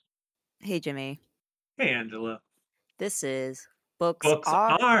Hey Jimmy, Hey, Angela. this is Books Books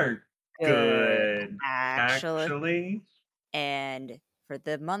Are are Good, good, actually. actually. And for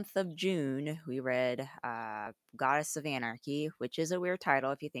the month of June, we read Goddess of Anarchy, which is a weird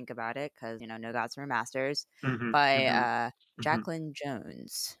title if you think about it, because, no gods were masters, Mhm, by mhm, mhm. Jacqueline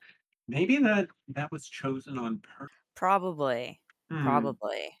Jones. Maybe that was chosen on purpose. Probably, Hmm.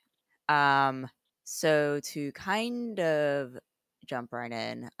 probably. Um, so to kind of jump right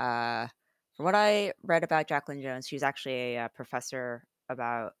in, from what I read about Jacqueline Jones, she's actually a professor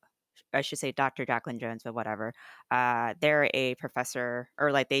about I should say Dr. Jacqueline Jones, but whatever. They're a professor,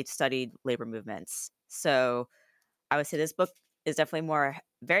 or like they studied labor movements. So I would say this book is definitely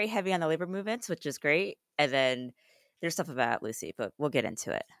very heavy on the labor movements, which is great. And then there's stuff about Lucy, but we'll get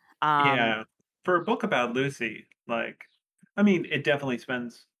into it. Um, Yeah. For a book about Lucy, I mean, it definitely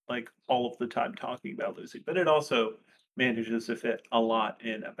spends, all of the time talking about Lucy, but it also manages to fit a lot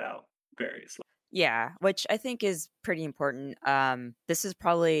in about various yeah, which I think is pretty important. This is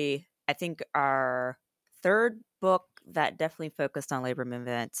probably, I think, our third book that definitely focused on labor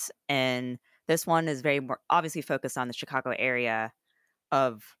movements. And this one is very more obviously focused on the Chicago area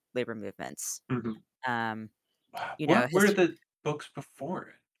of labor movements. Mhm. Um, Wow. you know, What were history, the books before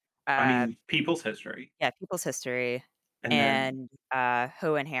it? I uh, mean, People's History, yeah, people's history and then and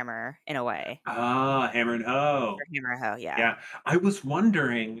Hoe and Hammer in a way. Hammer and Hoe. Or Hammer Hoe, yeah. Yeah, I was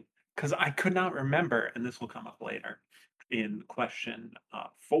wondering because I could not remember, and this will come up later in question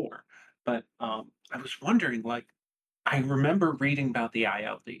 4. But I was wondering, I remember reading about the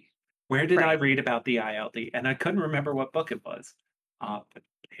ILD. Where did I Right. read about the ILD? And I couldn't remember what book it was. But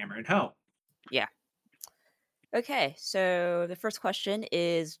Hammer and Hoe. Yeah. Okay. So the first question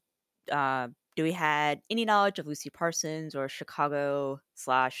is uh, do we had any knowledge of Lucy Parsons or Chicago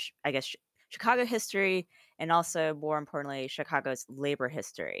slash, I guess, Chicago history and also more importantly, Chicago's labor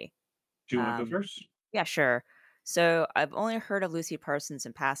history? Do you want to go Um, first? yeah, sure. So I've only heard of Lucy Parsons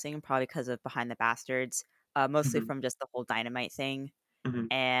in passing, probably because of Behind the Bastards, mostly Hmm. from just the whole dynamite thing. Hmm.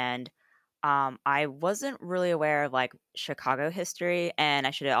 And I wasn't really aware of like Chicago history, and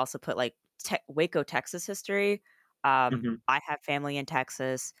I should also put like Waco, Texas history. Hmm. I have family in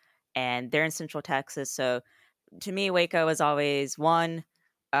Texas, and they're in Central Texas. So to me, Waco is always one,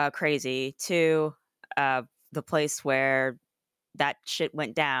 crazy, two, the place where that shit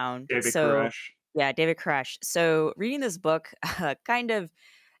went down. David So Koresh. yeah, David Koresh. So reading this book, kind of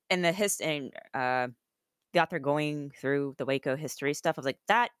in the history, the author going through the Waco history stuff, I was like,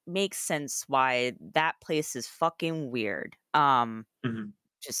 that makes sense why that place is fucking weird. Hmm.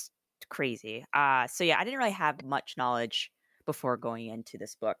 Just crazy. So yeah, I didn't really have much knowledge before going into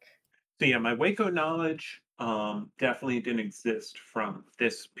this book. So yeah, my Waco knowledge definitely didn't exist from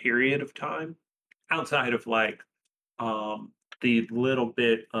this period of time outside of um the little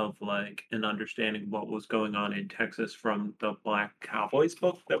bit of an understanding what was going on in Texas from the Black Cowboys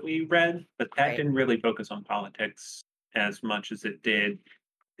book that we read, but that Right. didn't really focus on politics as much as it did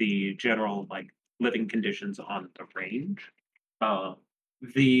the general living conditions on the range. Uh,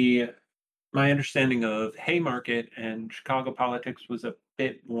 the My understanding of Haymarket and Chicago politics was a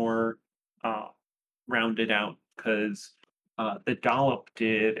bit more uh, rounded out because the Dollop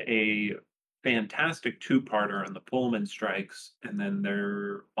did a fantastic two-parter on the Pullman strikes, and then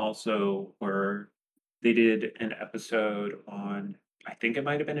there also were they did an episode on I think it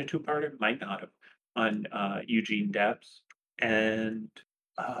might have been a two-parter, might not have on Eugene Debs, and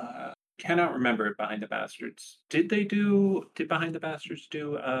cannot remember it Behind the Bastards. Did Behind the Bastards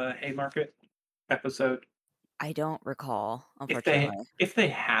do a Haymarket episode? I don't recall, If they unfortunately. if they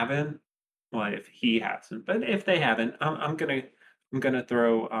haven't, well, if he hasn't, but if they haven't, I'm gonna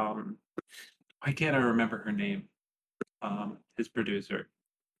throw why can't I remember her name? His producer.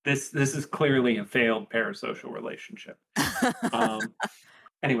 This is clearly a failed parasocial relationship. Um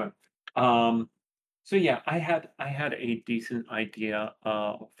anyway, um so yeah, I had a decent idea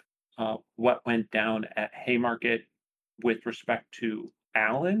of what went down at Haymarket with respect to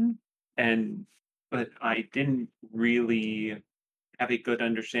Allen, and but I didn't really have a good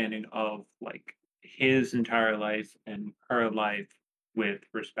understanding of his entire life and her life with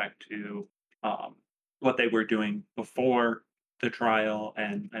respect to um, what they were doing before the trial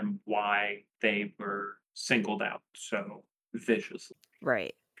and why they were singled out so viciously.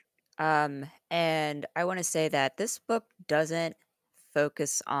 Right. And I want to say that this book doesn't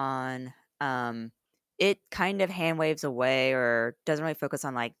focus on it kind of hand waves away or doesn't really focus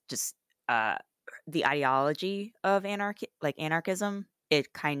on like just uh the ideology of anarchism.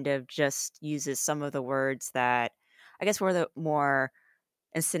 It kind of just uses some of the words that I guess were the more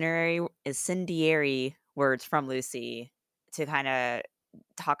incendiary words from Lucy to kind of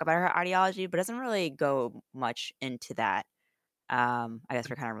talk about her ideology, but doesn't really go much into that. I guess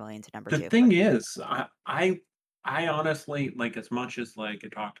we're kind of really into number The 2, thing but is, I honestly, like, as much as, like,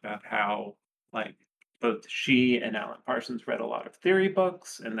 it talked about how, like, both she and Alan Parsons read a lot of theory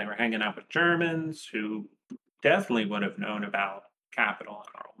books, and they were hanging out with Germans who definitely would have known about Capital and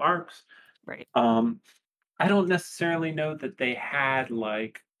Karl Marx. right, Um, I don't necessarily know that they had,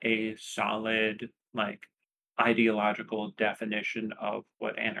 like, a solid, like, ideological definition of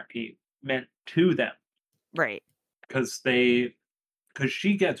what anarchy meant to them, right, 'cause they 'cause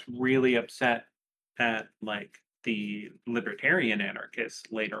she gets really upset at, like, the libertarian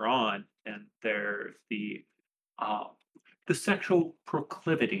anarchists later on, and uh, the sexual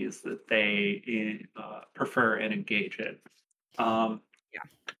proclivities that they, prefer and engage in. Um, yeah.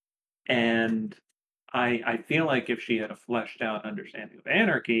 and I feel like if she had a fleshed out understanding of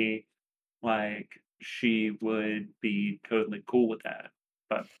anarchy, like, she would be totally cool with that.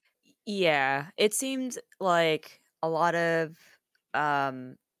 But Yeah, it seemed like a lot of,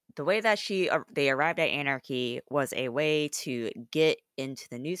 um, the way that they arrived at anarchy was a way to get into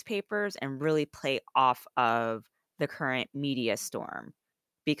the newspapers and really play off of the current media storm,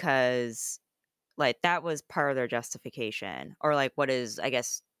 because, like, that was part of their justification, or, like, what is, I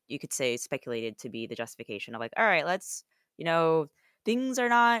guess you could say, speculated to be the justification of, like, "Alright, let's, you know, things are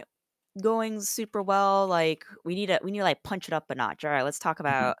not going super well, like, we need to, like, punch it up a notch. Alright, let's talk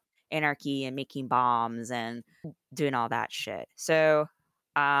mhm, about anarchy and making bombs and doing all that shit." So,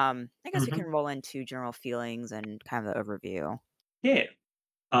 I guess we mhm, can roll into general feelings and kind of the overview. yeah.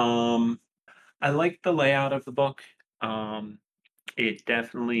 Um, I like the layout of the book. It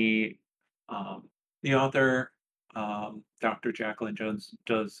definitely, um, the author, Dr. Jacqueline Jones,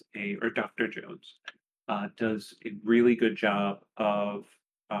 Dr. Jones, does a really good job of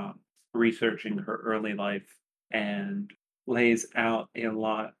um, researching her early life and lays out a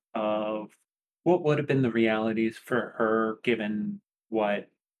lot of what would have been the realities for her given what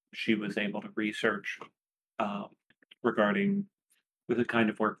she was able to research um, regarding the kind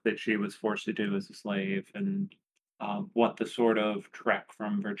of work that she was forced to do as a slave and what the sort of trek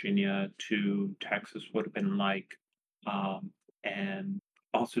from Virginia to Texas would have been like. Um, and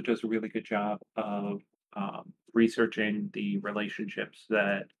also does a really good job of researching the relationships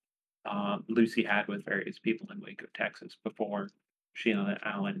that Lucy had with various people in Waco, Texas before she and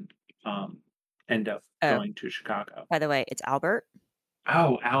Alan um, end up Oh, going to Chicago. by the way, it's Albert.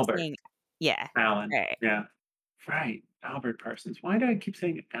 Oh, Keep Albert. saying yeah. Alan, Right. yeah. Right, Albert Parsons. Why do I keep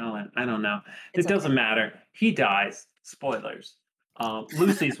saying Alan? I don't know. It's It okay. doesn't matter. He dies. Spoilers.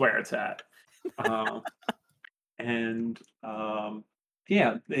 Lucy's where it's at. Um, and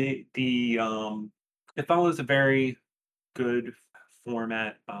yeah, it follows a very good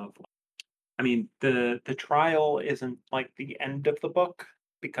format of I mean, the trial isn't like the end of the book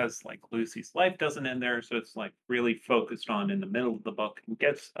because like Lucy's life doesn't end there, so it's like really focused on in the middle of the book and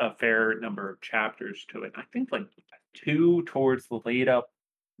gets a fair number of chapters to it. I think like two towards the lead up,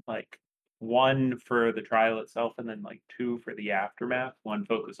 like one for the trial itself, and then like two for the aftermath. One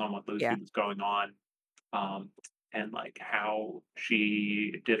focus on what Lucy Yeah. was going on, um, and like how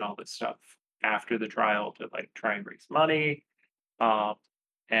she did all this stuff after the trial to like try and raise money um,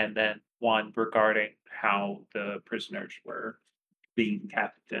 and then one regarding how the prisoners were being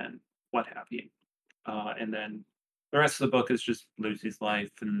kept and what have you. And then the rest of the book is just Lucy's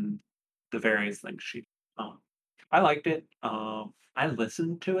life and the various things she. Um, I liked it. I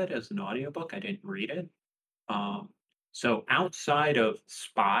listened to it as an audiobook. I didn't read it. Um, so outside of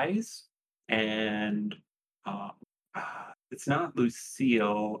Spies and um, it's not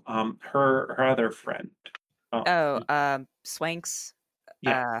Lucille. Her other friend. Oh, Oh, Swanks,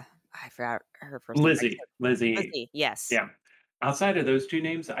 yeah, uh, I forgot her first name. I just Lizzie, Lizzie, yes. yeah. Outside of those 2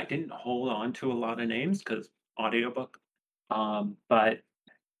 names, I didn't hold on to a lot of names because audiobook, but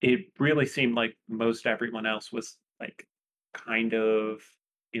it really seemed like most everyone else was, like, kind of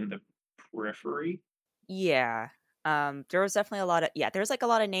in the periphery. Yeah. There was definitely a lot of yeah, there's, like, a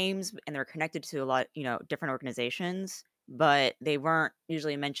lot of names, and they're connected to a lot, different organizations, but they weren't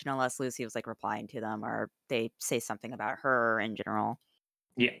usually mentioned unless Lucy was, like, replying to them or they say something about her in general.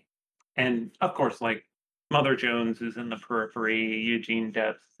 Yeah, and, of course, like, Mother Jones is in the periphery, Eugene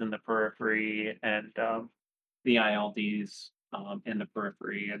Debs is in the periphery, and, the ILDs, in the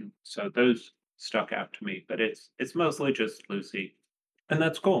periphery, and so those stuck out to me, but it's mostly just Lucy, and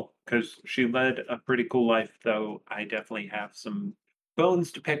that's cool because she led a pretty cool life, though I definitely have some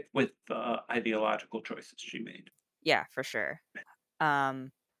bones to pick with the ideological choices she made. Yeah, for sure.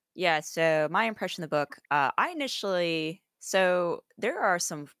 Um, yeah, so my impression of the book, I initially so there are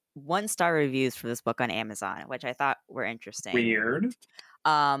some 1-star reviews for this book on Amazon, which I thought were interesting. Weird.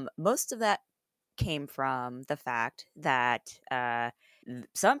 Most of that came from the fact that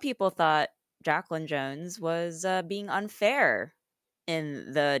some people thought Jacqueline Jones was being unfair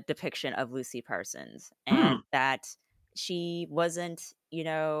in the depiction of Lucy Parsons, and Hmm. that she wasn't,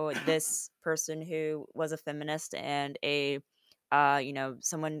 this person who was a feminist and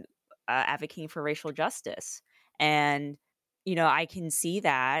someone advocating for racial justice. And, I can see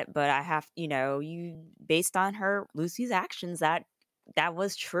that, but I have, based on Lucy's actions, that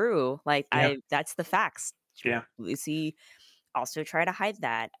was true. Like, Yeah. that's the facts. Yeah. Lucy also tried to hide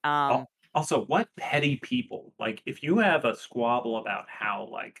that. Also, what petty people, like, if you have a squabble about how,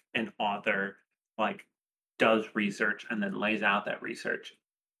 like, an author, like, does research and then lays out that research,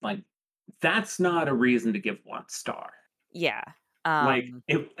 like, that's not a reason to give 1 star. Yeah. Like, Um,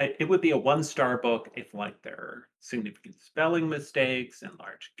 it would be a one-star book if, like, there are significant spelling mistakes and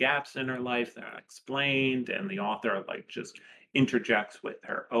large gaps in her life that are explained, and the author, like, just interjects with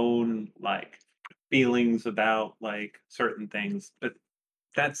her own, like, feelings about, like, certain things, but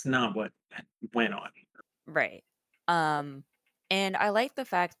that's not what went on here. Right. Um, and I like the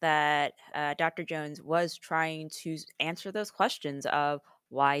fact that Dr. Jones was trying to answer those questions of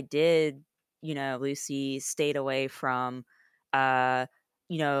why did Lucy stayed away from uh,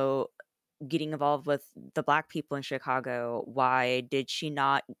 you know getting involved with the black people in Chicago. Why did she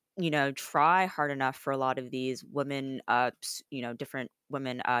not try hard enough for a lot of these women, different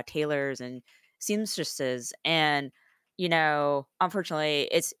women, tailors and seamstresses, and unfortunately,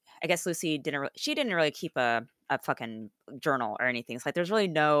 I guess Lucy didn't really keep a fucking journal or anything. It's like there's really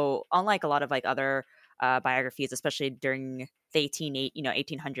no, unlike a lot of like other biographies, especially during the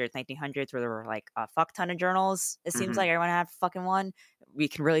 1800s, 1900s, where there were like a fuck ton of journals. It seems Mhm, like everyone had fucking one. We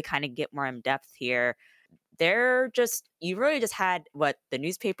can really kind of get more in depth here. You really just had what the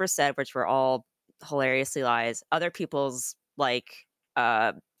newspaper said, which were all hilariously lies, other people's like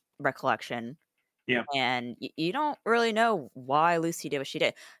uh recollection, yeah, and you don't really know why Lucy did what she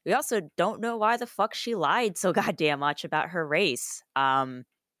did. We also don't know why the fuck she lied so goddamn much about her race.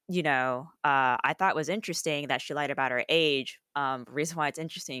 I thought it was interesting that she lied about her age. Reason why it's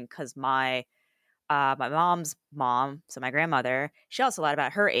interesting because my mom's mom, so my grandmother, she also lied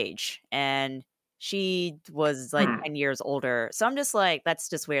about her age, and she was like hmm, 10 years older. So I'm just like, that's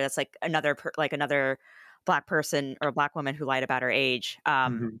just weird. That's like another black person or black woman who lied about her age.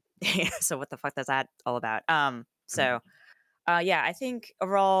 mhm, So what the fuck is that all about? mhm, Yeah, I think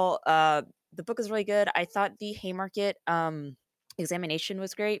overall, the book is really good. I thought the Haymarket examination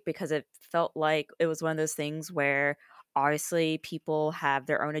was great because it felt like it was one of those things where obviously people have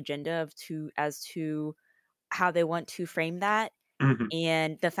their own agenda as to how they want to frame that, mhm,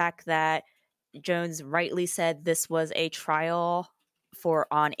 and the fact that Jones rightly said this was a trial for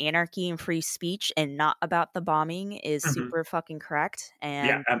on anarchy and free speech and not about the bombing is mhm. super fucking correct.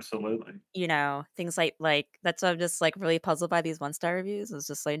 Yeah, And absolutely. things like that's why I'm just like really puzzled by these 1-star reviews. It's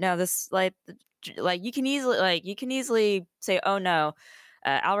just like, no, this like you can easily say, oh no,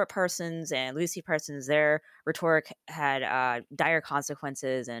 Albert Parsons and Lucy Parsons, their rhetoric had dire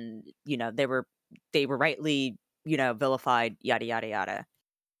consequences, and they were rightly vilified, yada yada yada.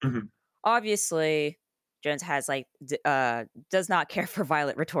 Mhm, Obviously, Jones has does not care for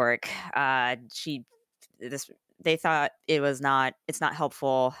violent rhetoric. She this They thought it's not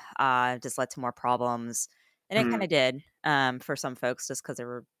helpful, just led to more problems, and it mm, kinda did, for some folks just because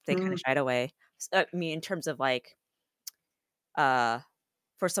they kinda mm, shied away. I mean, in terms of, uh,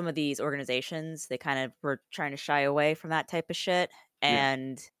 for some of these organizations, they kind of were trying to shy away from that type of shit, yeah.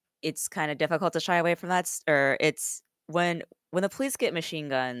 and it's kinda difficult to shy away from that s or it's when the police get machine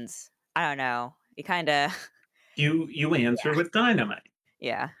guns, I don't know, you kinda You answer with dynamite.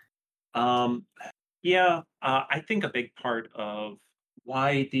 yeah. Um, yeah, I think a big part of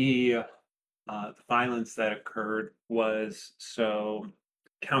why the violence that occurred was so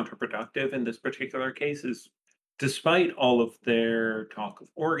counterproductive in this particular case is despite all of their talk of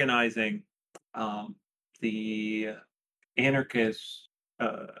organizing, um, the anarchists,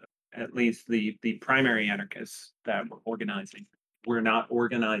 uh, at least the primary anarchists that were organizing, were not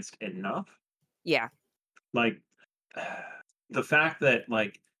organized enough. Yeah. Like the fact that,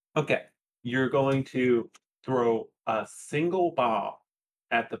 like, okay, you're going to throw a single bomb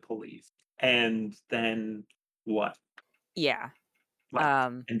at the police, and then what? Yeah. Like,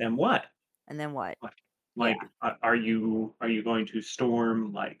 Um, and then what? and then what? Like, Yeah. are you going to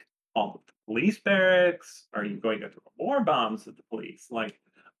storm, like, all of the police barracks? Are you going to throw more bombs at the police? Like,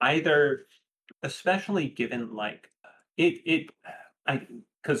 either, especially given, like, it I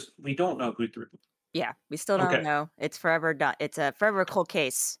because we don't know who threw them. Yeah. We still don't Okay, know. It's forever done. It's a forever cold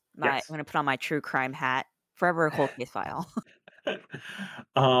case. I'm Yes. gonna put on my true crime hat. Forever a cold case file.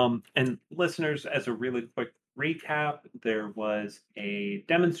 And listeners, as a really quick recap, there was a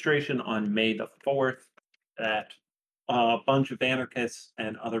demonstration on May the 4th that a bunch of anarchists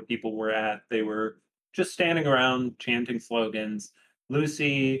and other people were at. They were just standing around chanting slogans.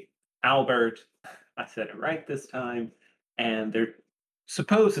 Lucy, Albert, I said it right this time, and they're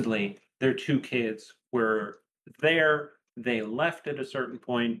supposedly their two kids were there. They left at a certain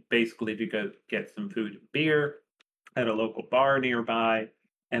point, basically to go get some food and beer at a local bar nearby,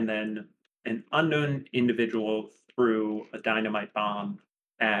 and then an unknown individual threw a dynamite bomb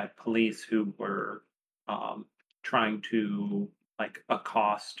at police who were um, trying to like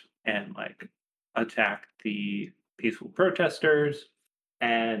accost and like attack the peaceful protesters,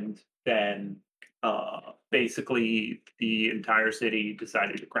 and then basically the entire city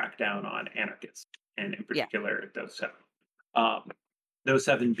decided to crack down on anarchists, and in Yeah. particular those seven. Um, those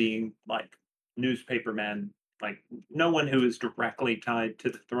seven being like newspapermen, like no one who is directly tied to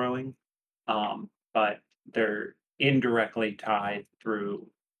the throwing, but they're indirectly tied through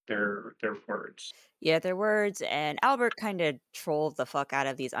their words. Yeah, their words, and Albert kinda trolled the fuck out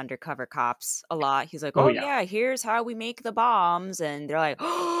of these undercover cops a lot. He's like, Oh "Oh, yeah. yeah, here's how we make the bombs," and they're like,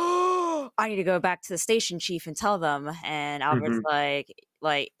 "Oh, I need to go back to the station chief and tell them," and Albert's Hmm.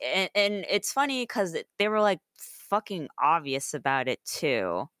 and it's funny 'cause they were, like, fucking obvious about it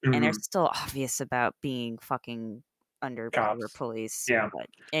too, and they're Hmm. still obvious about being fucking undercover Cops. police, Yeah. but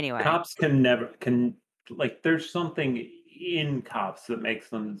anyway. Cops can never can like there's something in cops that makes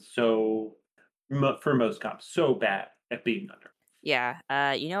them so for most cops so bad at being under.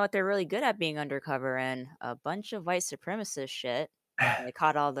 Yeah, you know what they're really good at being undercover in? A bunch of white supremacist shit. They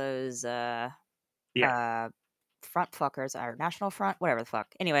caught all those, Yeah. uh, front fuckers or National Front, whatever the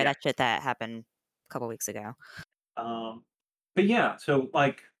fuck. Anyway, Yeah. that shit that happened a couple weeks ago. Um, but yeah, so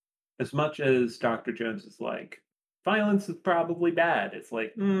like as much as Dr. Jones is like, violence is probably bad, it's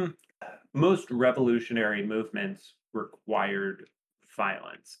like, most revolutionary movements required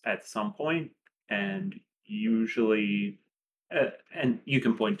violence at some point, and usually, and you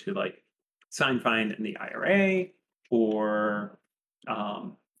can point to like Sinn and the IRA, or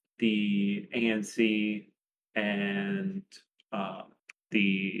um, the ANC and uh,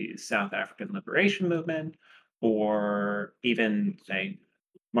 the South African Liberation Movement, or even say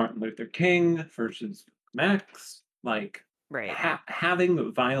Martin Luther King versus Max, like Right.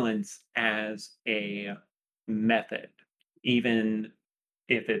 having violence as a method, even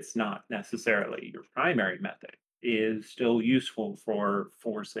if it's not necessarily your primary method, is still useful for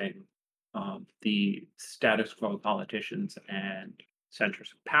forcing the status quo politicians and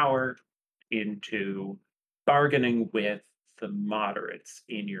centers of power into bargaining with the moderates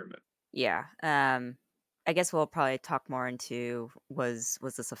in your movement. Yeah, I guess we'll probably talk more into was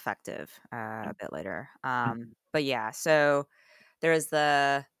this effective, a bit later. Mhm. But yeah, so there's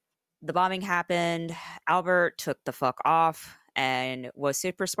the bombing happened. Albert took the fuck off and was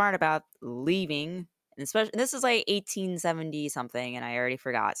super smart about leaving. And especially, this is like 1870 something, and I already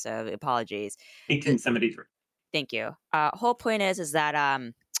forgot. So apologies. The- 1873. Thank you. Whole point is that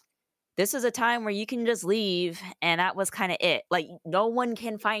this is a time where you can just leave, and that was kind of it. Like no one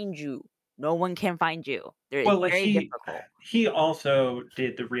can find you. No one can find you. It's Well, like very he difficult. he also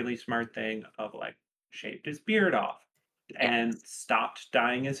did the really smart thing of like shaved his beard off and Yes. stopped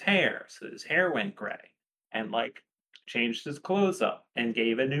dyeing his hair, so his hair went gray, and like changed his clothes up and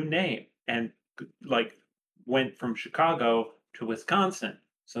gave a new name, and like went from Chicago to Wisconsin.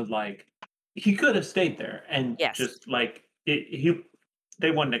 So like he could have stayed there and Yes. just like he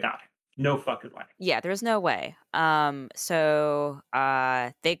they wouldn't have got him. No fucking way. Yeah, there's no way.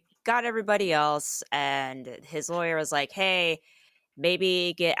 They got everybody else, and his lawyer was like, "Hey,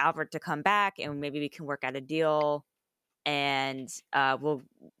 maybe get Albert to come back, and maybe we can work out a deal, and we'll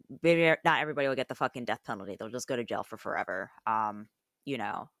maybe not everybody will get the fucking death penalty. They'll just go to jail for forever." The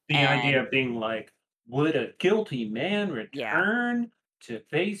idea And of being like, would a guilty man yeah, return to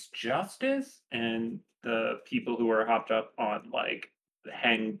face justice? And the people who are hopped up on like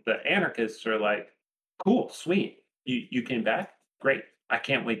hang the anarchists are like, cool, sweet. You came back? Great. I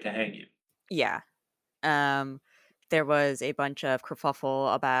can't wait to hang you. yeah. Um, there was a bunch of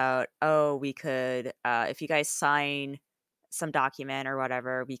kerfuffle about, oh, we could, if you guys sign some document or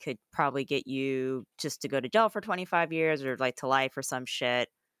whatever, we could probably get you just to go to jail for 25 years or like to life or some shit.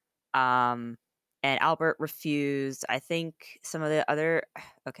 Um, and Albert refused. I think some of the other,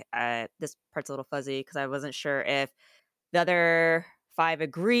 okay, this part's a little fuzzy because I wasn't sure if the other five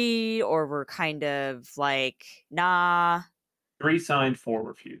agreed or were kind of like, nah. Three signed, four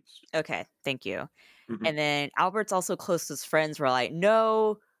refused. Okay, thank you. Mhm. And then Albert's also closest friends were like,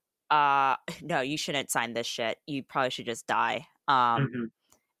 "No, no, you shouldn't sign this shit. You probably should just die. Mhm.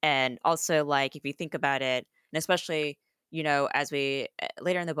 And also, like, if you think about it, and especially, as we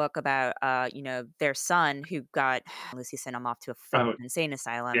later in the book about, their son who got Lucy sent him off to a Oh, fucking insane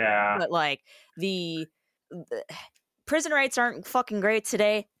asylum. yeah. But like the prison rights aren't fucking great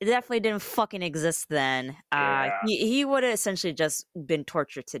today. It definitely didn't fucking exist then. Yeah, He would have essentially just been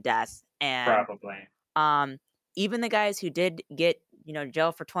tortured to death. And probably. um, even the guys who did get,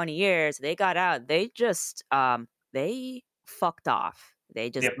 jail for 20 years, they got out. They just they fucked off. They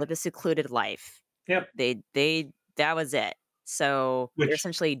just Yep, lived a secluded life. yep. They that was it. So they're Which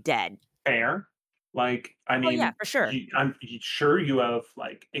essentially dead. fair. Like, I Oh yeah, mean, for sure. sure you have,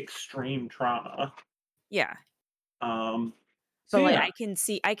 like, extreme trauma. Yeah. So But like yeah.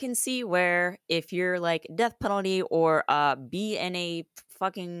 I can see where if you're like death penalty or be in a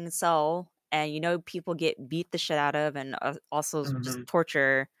fucking cell and people get beat the shit out of and also just Mhm,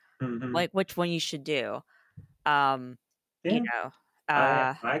 torture, mhm. like which one you should do. Um, you Yeah, know, I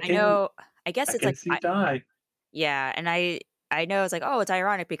uh, I I can know I guess I it's can like see die. yeah, and I know it's like, "Oh, it's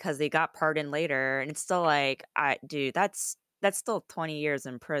ironic because they got pardoned later," and it's still like, I dude, that's still 20 years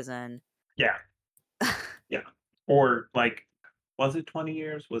in prison. Yeah, yeah. Or, like, was it 20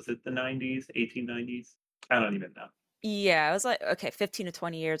 years? Was it the 90s, 1890s? I don't even know. Yeah, it was like, okay, 15 to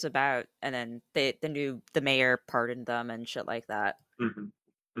 20 years about, and then the mayor pardoned them and shit like that. Mhm,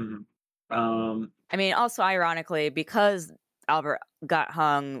 mhm. Um, I mean, also ironically, because Albert got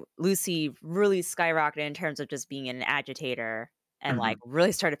hung, Lucy really skyrocketed in terms of just being an agitator and like mhm,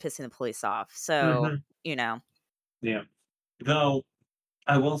 really started pissing the police off. So, mhm, you know, yeah. Though,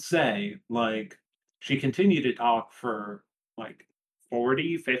 I will say, like, she continued to talk for, like,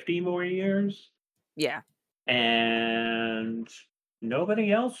 40, 50 more years, yeah, and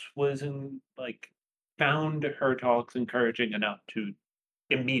nobody else was in like, found her talks encouraging enough to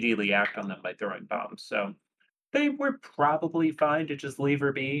immediately act on them by throwing bombs, so they were probably fine to just leave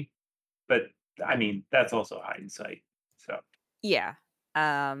her be, but, I mean, that's also hindsight, so yeah.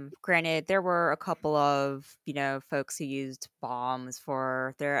 Granted, there were a couple of, folks who used bombs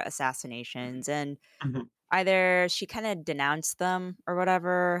for their assassinations, and Mhm, either she kinda denounced them or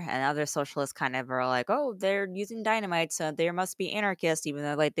whatever, and other socialists kind of are like, "Oh, they're using dynamite, so there must be anarchists," even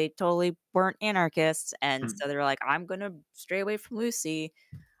though, like, they totally weren't anarchists, and mhm, so they're like, "I'm gonna stray away from Lucy."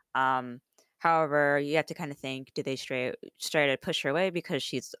 Um, However, you have to kinda think, did they stray to push her away because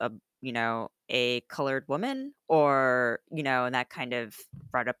she's a colored woman? Or, and that kind of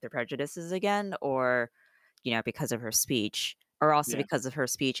brought up their prejudices again? Or, because of her speech? Or also yeah, because of her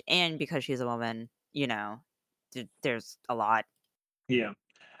speech and because she's a woman, there's a lot. yeah.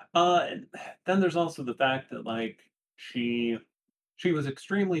 And then there's also the fact that, like, she she was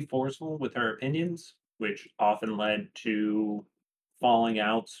extremely forceful with her opinions, which often led to falling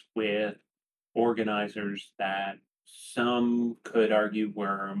outs with organizers that some could argue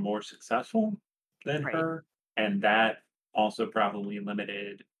were more successful than Right. her, and that also probably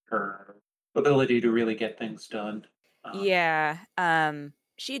limited her ability to really get things done. Uh, Yeah,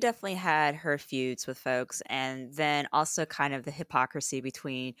 she definitely had her feuds with folks, and then also kind of the hypocrisy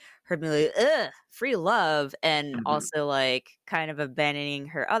between her being like, "Ugh, free love," and mhm, also, like, kind of abandoning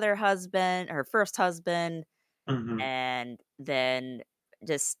her other husband, her first husband, mhm. and then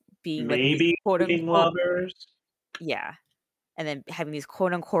just being with these Maybe quote being unquote lovers. yeah, and then having these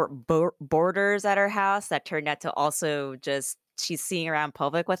quote unquote boarders at her house that turned out to also just she's seeing around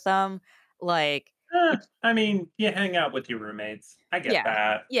public with them, like, which I mean, you hang out with your roommates. I get yeah.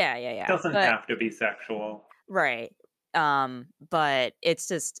 that. Yeah, yeah, yeah, Doesn't but have to be sexual. right. But it's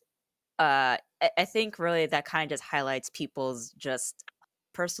just I think really that kind of just highlights people's just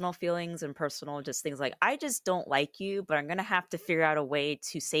personal feelings and personal just things like I just don't like you, but I'm gonna have to figure out a way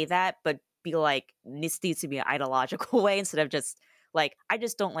to say that, but be like this needs to be an ideological way instead of just like I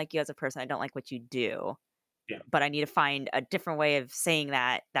just don't like you as a person. I don't like what you do. Yeah. But I need to find a different way of saying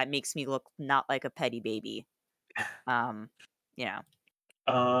that that makes me look not like a petty baby. Um, you know.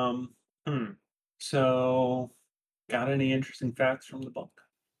 Um, hmm. So, got any interesting facts from the book?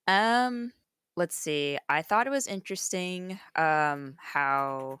 Um, let's see. I thought it was interesting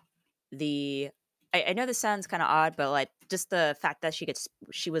how the I know this sounds kind of odd, but like just the fact that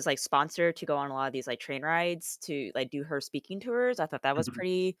she was like sponsored to go on a lot of these like train rides to like do her speaking tours. I thought that was Mhm,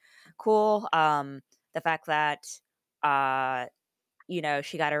 pretty cool. The fact that uh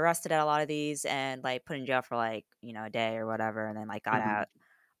she got arrested at a lot of these and like put in jail for like, a day or whatever and then like got mhm.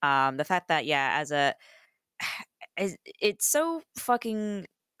 out. The fact that yeah, as a it's so fucking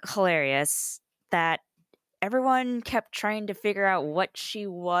hilarious that everyone kept trying to figure out what she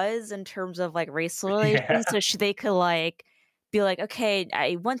was in terms of, like, racial relations Yeah. so they could, like, be like, okay,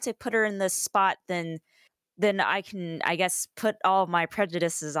 I once I put her in this spot, then I can, I guess, put all of my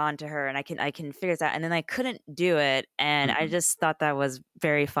prejudices onto her, and I can figure that. And then I couldn't do it, and I Mhm. just thought that was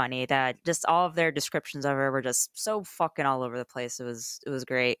very funny. That just all of their descriptions of her were just so fucking all over the place. It was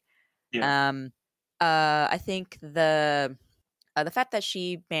great. Yeah. Um, I think the fact that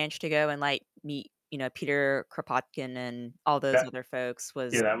she managed to go and like meet, Peter Kropotkin and all those That other folks yeah,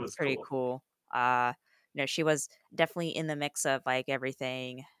 was that was pretty cool. cool. She was definitely in the mix of like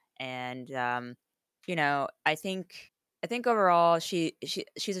everything, and I think overall she's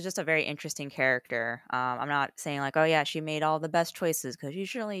just a very interesting character. I'm not saying like, oh yeah, she made all the best choices, because she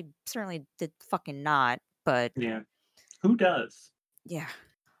certainly did fucking not, but Yeah. Who does? yeah.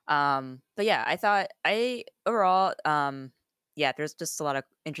 But yeah, I thought I overall, yeah, there's just a lot of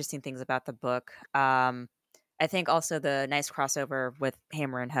interesting things about the book. I think also the nice crossover with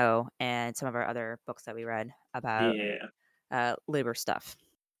Hammer and Hoe and some of our other books that we read about Yeah. labor stuff.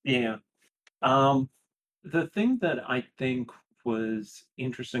 Yeah. Um, the thing that I think was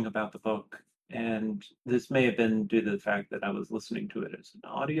interesting about the book, and this may have been due to the fact that I was listening to it as an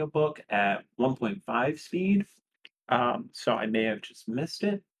audiobook at 1.5 speed, so I may have just missed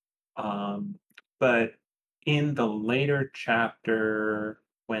it. Um, but in the later chapter,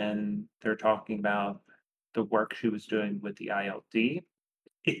 when they're talking about the work she was doing with the ILD,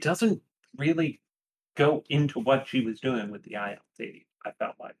 it doesn't really go into what she was doing with the ILD, I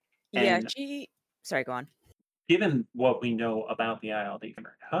felt like. Yeah, And sorry, go on. given what we know about the ILD from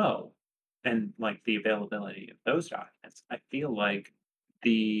Ho and like the availability of those documents, I feel like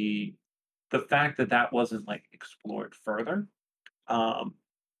the the fact that that wasn't like explored further um,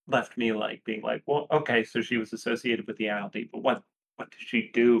 left me like being like, well, okay, so she was associated with the ILD, but what did she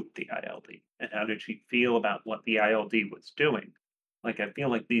do with the ILD, and how did she feel about what the ILD was doing? Like, I feel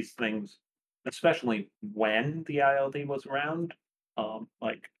like these things, especially when the ILD was around,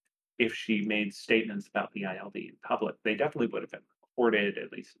 like if she made statements about the ILD in public, they definitely would have been reported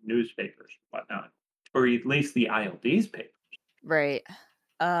at least in newspapers and whatnot, or at least the ILD's paper. Right.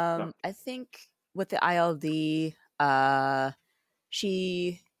 So, I think with the ILD,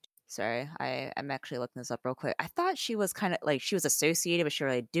 she sorry, I'm actually looking this up real quick. I thought she was kind of like she was associated, but she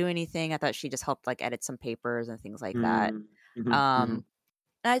didn't really do anything. I thought she just helped like edit some papers and things like that. mm, mhm, mhm. Um,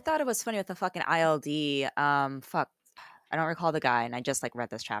 and I thought it was funny with the fucking ILD. Fuck, I don't recall the guy, and I just like read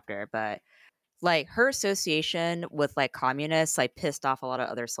this chapter, but like her association with like communists like pissed off a lot of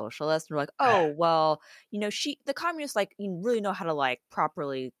other socialists. And we're like, oh well, the communists like really know how to like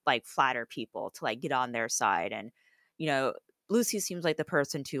properly like flatter people to like get on their side. And you know, Lucy seems like the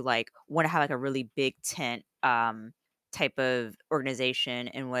person to like want to have like a really big tent type of organization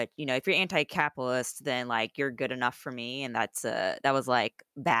in which, if you're anti-capitalist, then like you're good enough for me. And that was like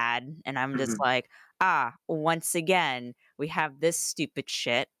bad. And I'm just Mhm. like, once again we have this stupid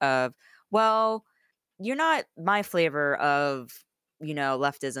shit of, well, you're not my flavor of,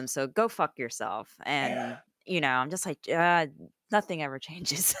 leftism, so go fuck yourself. And, Yeah. I'm just like, nothing ever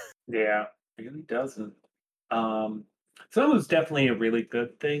changes. Yeah, it really doesn't. Um, so that was definitely a really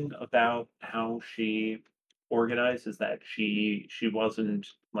good thing about how she organized is that she wasn't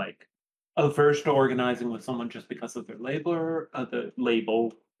like averse to organizing with someone just because of their label.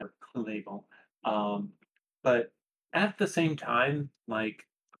 Um, but at the same time, like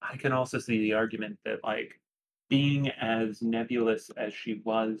I can also see the argument that like being as nebulous as she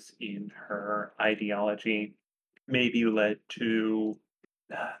was in her ideology maybe led to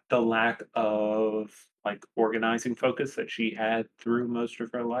the lack of like organizing focus that she had through most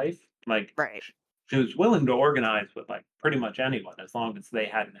of her life. Like Right. she was willing to organize with like pretty much anyone as long as they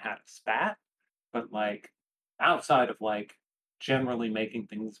hadn't had a spat. But like outside of like generally making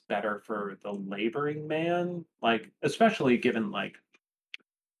things better for the laboring man, like especially given like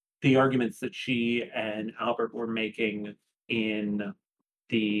the arguments that she and Albert were making in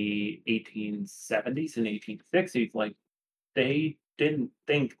the 1870s and 1860s, like they didn't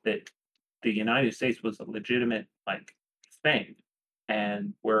think that the United States was a legitimate like thing,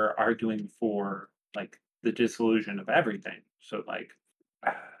 and were arguing for like the dissolution of everything. So like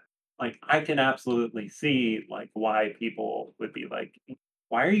I can absolutely see like why people would be like,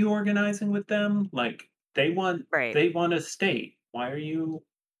 why are you organizing with them? Like Right. they want a state. Why are you?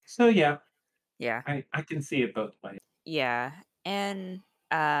 So yeah, Yeah. I can see it both ways. Yeah. And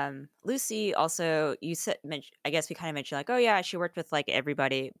Lucy also, I guess we kind of mentioned like, oh yeah, she worked with like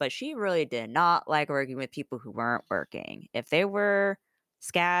everybody, but she really did not like working with people who weren't working. If they were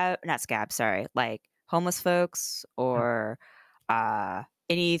not scab, sorry, like homeless folks, or uh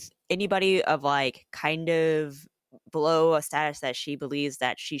anybody of like kind of below a status that she believes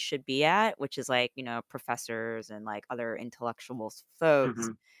that she should be at, which is like, professors and like other intellectual folks,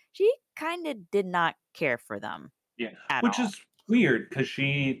 Mhm. she kind of did not care for them Yeah, at which all. is weird because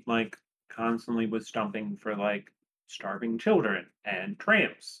she, like, constantly was stumping for, like, starving children and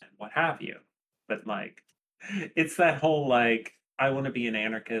tramps and what have you. But, like, it's that whole, like, "I wanna be an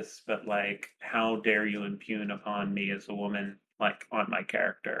anarchist, but, like, how dare you impugn upon me as a woman, like, on my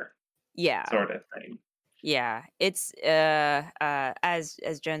character," Yeah. sort of thing. Yeah, it's as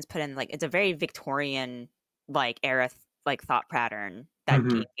Jones put in, like it's a very Victorian like era like thought pattern that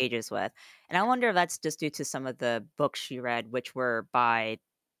she Mhm. engages with, and I wonder if that's just due to some of the books she read, which were by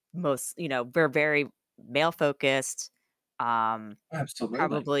were very male focused, um,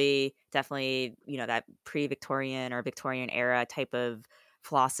 Absolutely. probably definitely that pre-Victorian or Victorian era type of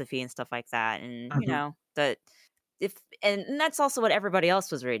philosophy and stuff like that, and Mhm. that if and that's also what everybody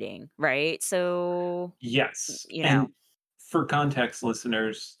else was reading, right? So Yes, you know and for context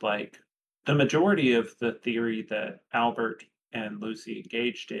listeners, like, the majority of the theory that Albert and Lucy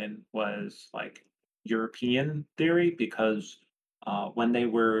engaged in was, like, European theory because, when they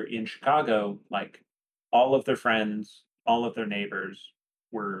were in Chicago, like, all of their friends, all of their neighbors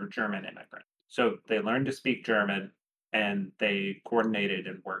were German immigrants. So, they learned to speak German, and they coordinated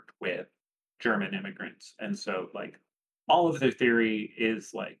and worked with German immigrants, and so, like, all of their theory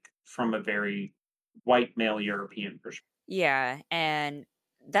is, like, from a very white male European perspective. Yeah, and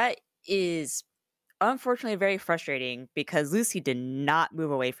that is unfortunately very frustrating because Lucy did not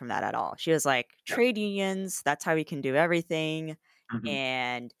move away from that at all. She was like, Yeah. "Trade unions, that's how we can do everything." Mhm.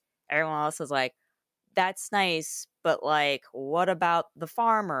 And everyone else was like, "That's nice, but like what about the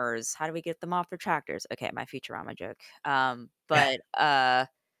farmers? How do we get them off their tractors?" Okay, my Futurama joke.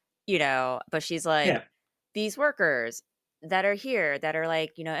 But she's like, Yeah, these workers that are here that are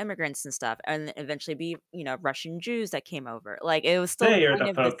like, immigrants and stuff, and eventually be, Russian Jews that came over. Like it was still they are kind the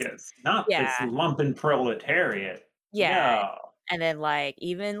of this focus, not yeah, this lumpen proletariat. yeah. No. And then like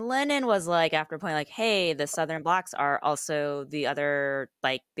even Lenin was like after point like, hey, the Southern blacks are also the other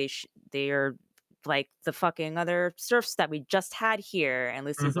like they are like the fucking other serfs that we just had here. And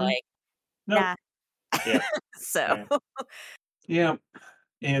Lucy's Mhm. like, Nope. nah. Yeah, So yeah. Yeah,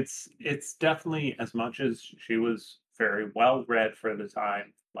 it's definitely as much as she was very well read for the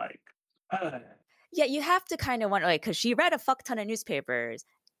time, like, uh, yeah, you have to kind of wonder, like, because she read a fuck ton of newspapers,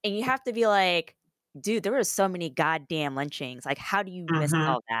 and you have to be like, dude, there were so many goddamn lynchings. Like, how do you miss mhm,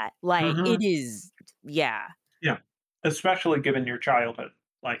 all that? Like, it mhm, is, yeah, yeah, especially given your childhood,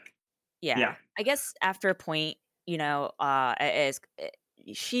 like, yeah. yeah, I guess after a point, is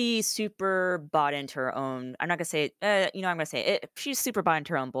she super bought into her own. I'm not gonna say, I'm gonna say it. She's super bought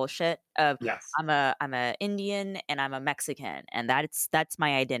into her own bullshit of yes, I'm a Indian and I'm a Mexican, and that's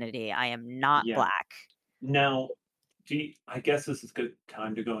my identity. I am not yeah. black. Now, I guess this is a good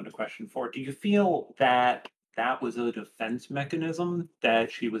time to go into question 4. Do you feel that that was a defense mechanism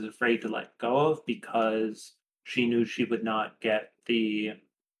that she was afraid to let go of because she knew she would not get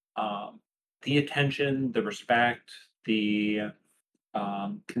um, the attention, the respect, the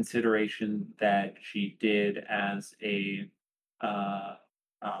consideration that she did as a uh,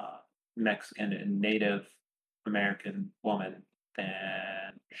 uh, Mexican and Native American woman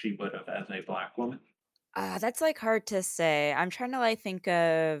than she would have as a black woman? That's, like, hard to say. I'm trying to, like, think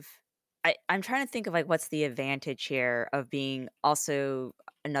of I'm trying to think of, like, what's the advantage here of being also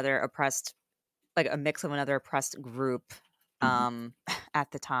another oppressed like, a mix of another oppressed group, Mhm,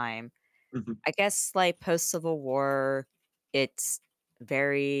 at the time. mhm. I guess, like, post-Civil War, it's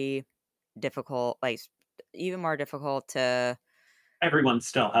very difficult, like, even more difficult to Everyone's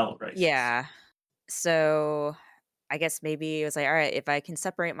still hell racist. yeah. So, I guess maybe it was like, "Alright, if I can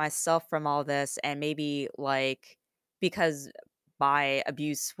separate myself from all this and maybe, like" because my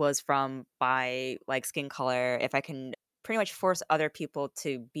abuse was from by, like, skin color, if I can pretty much force other people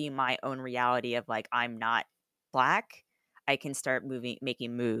to be my own reality of, like, I'm not black, I can start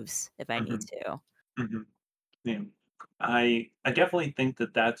making moves if I need Mhm, to. mhm, yeah. I definitely think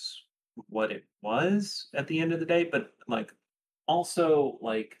that that's what it was at the end of the day, but, like, also,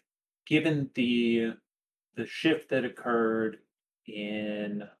 like, given the shift that occurred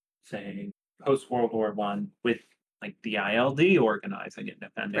in, say, post World War One with, like, the ILD organizing and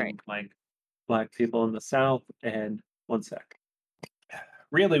Right. defending, like, black people in the South, and one sec.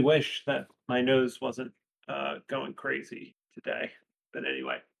 Really wish that my nose wasn't, going crazy today, but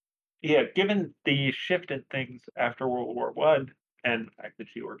anyway. Yeah, given the shift in things after World War One and the fact that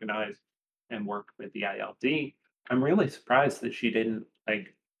she organized and worked with the ILD, I'm really surprised that she didn't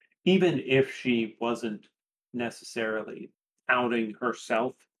like even if she wasn't necessarily outing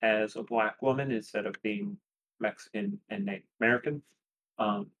herself as a black woman instead of being Mexican and Native American.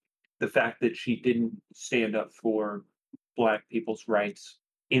 Um, the fact that she didn't stand up for Black people's rights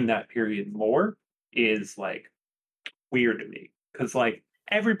in that period more is like weird to me because like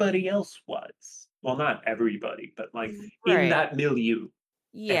everybody else was. Well, not everybody, but like in Right. that milieu,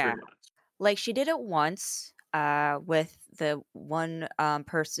 Yeah. everyone was. Like, she did it once, with the one,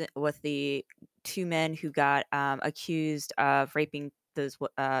 person with the 2 men who got, accused of raping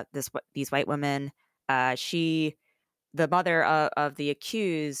these white women. She the mother of the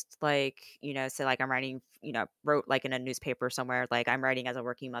accused, like, said, like, "I'm writing," wrote, like, in a newspaper somewhere, like, "I'm writing as a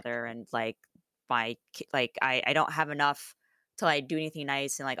working mother, and, like, I don't have enough to, like, do anything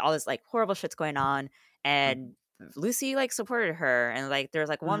nice," and, like, all this, like, horrible shit's going on, Mhm. and Lucy, like, supported her, and, like, there's,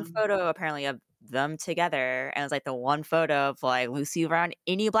 like, one Mhm. photo apparently of them together, and it's, like, the one photo of, like, Lucy around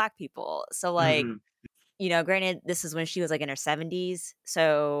any Black people. So, like, Mhm. granted, this is when she was, like, in her 70s,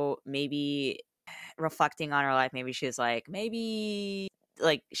 so maybe reflecting on her life, maybe she was like, maybe,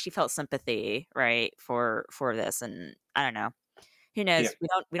 like, she felt sympathy, right, for this, and I don't know. Who Yeah, knows?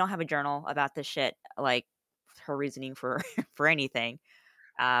 We don't have a journal about this shit, like, her reasoning for for anything.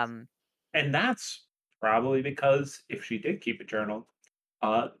 Um, and that's probably because if she did keep a journal,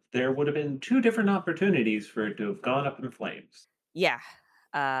 there would have been 2 different opportunities for it to have gone up in flames. yeah.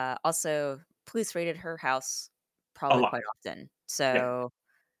 Also, police raided her house A probably lot. quite often. Yeah. So,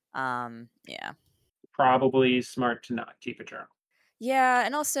 yeah. Probably smart to not keep a journal. Yeah,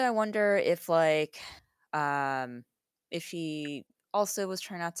 and also I wonder um, if she also was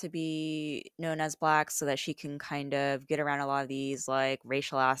trying not to be known as Black so that she can kind of get around a lot of these, like,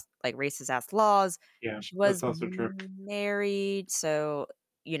 racist ass laws. Yeah, She that's was also true. married, so,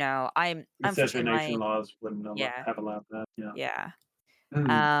 I'm for saying Miscegenation my laws wouldn't yeah, have allowed that, yeah. yeah.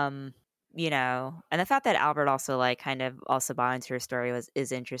 Mm, Um, and the fact that Albert also, like, kind of also bought into her story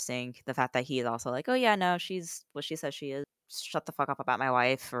is interesting. The fact that he is also like, "Oh, yeah, no, she's what she says she is. Shut the fuck up about my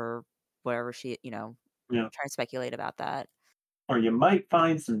wife," or whatever yeah. try and speculate about that. Or you might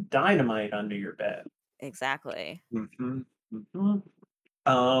find some dynamite under your bed. Exactly. Mhm, mhm.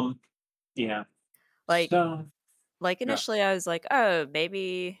 Um, yeah. Like So yeah. initially I was like, "Oh,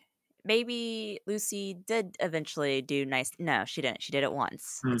 maybe Lucy did eventually do nice." No, she didn't. She did it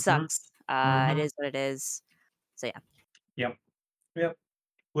once. It Mhm, sucks. It mhm. is what it is. So, yeah. Yep, yep.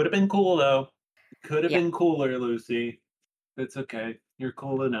 Would've been cool, though. Could've Yeah. been cooler, Lucy. It's okay. You're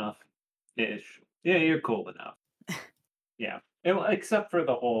cool enough. Ish. Yeah, you're cool enough. Yeah. Well, except for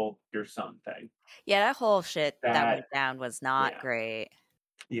the whole your son thing. Yeah, that whole shit that That went down was not yeah. great.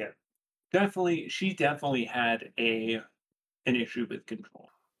 Yeah. Definitely she definitely had an issue with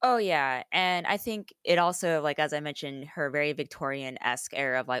control. Oh, yeah, and I think it also, like, as I mentioned, her very Victorian-esque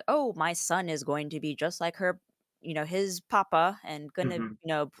era of, like, "Oh, my son is going to be just like his papa and gonna, Mhm,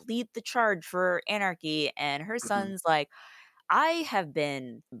 lead the charge for anarchy," and her mhm. son's like, "I have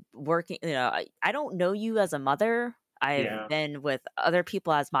been working, I don't know you as a mother. I've Yeah. been with other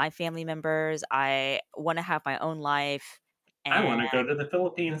people as my family members. I wanna have my own life." I And wanna go to the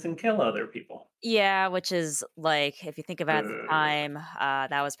Philippines and kill other people. yeah, which is like, if you think about it at the Ugh. time,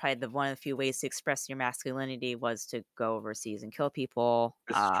 that was probably the one of the few ways to express your masculinity was to go overseas and kill people,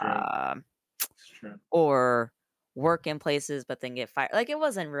 It's true. It's true. or work in places, but then get fired. Like, it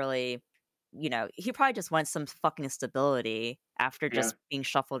wasn't really, he probably just wants some fucking stability after Yeah. just being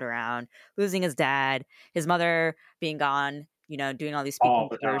shuffled around, losing his dad, his mother being gone, doing all these All speaking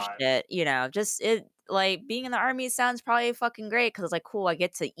the tour time. shit, just it like being in the army sounds probably fucking great because it's like, cool, I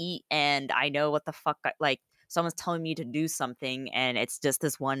get to eat and I know what the fuck, like, someone's telling me to do something and it's just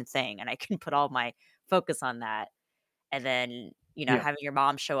this one thing and I can put all my focus on that. And then, Yeah. having your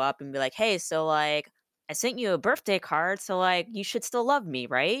mom show up and be like, "Hey, so, like, I sent you a birthday card, so, like, you should still love me,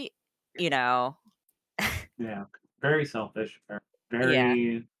 right?" You know? Yeah. Very selfish, Yeah,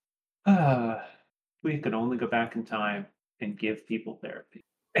 very ah, we could only go back in time and give people therapy.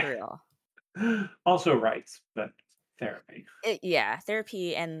 for real. Also rights, but therapy. Yeah,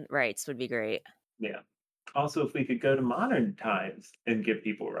 therapy and rights would be great. Yeah. Also, if we could go to modern times and give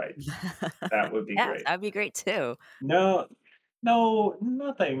people rights, that would be Yeah, great. that'd be great too. No, no,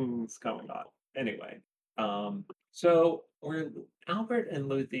 nothing's going on. Anyway, so were Albert and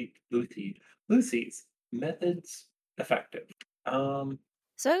Lucy's methods effective? Um,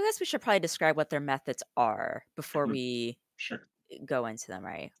 So, I guess we should probably describe what their methods are before mhm, we sure. go into them,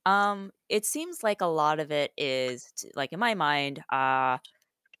 right? It seems like a lot of it is like, in my mind,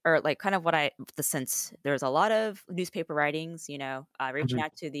 or like kind of the sense there's a lot of newspaper writings, reaching Mhm,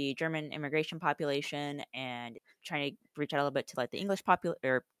 out to the German immigration population and trying to reach out a little bit to like the English popul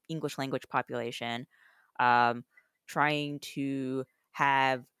or English language population, um, trying to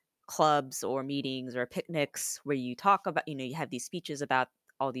have clubs or meetings or picnics where you talk about, you have these speeches about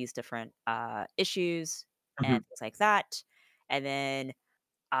all these different issues and Mhm. things like that. And then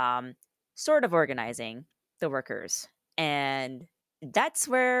um, sort of organizing the workers. And that's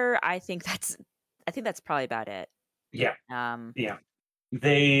where I think that's probably about it. Yeah, Um, yeah.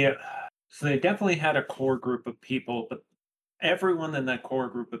 They so they definitely had a core group of people, but everyone in that core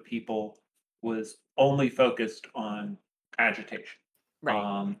group of people was only focused on agitation. right.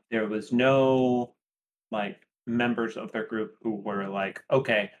 There was no like members of their group who were like,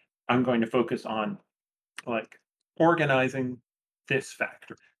 okay, I'm going to focus on like organizing this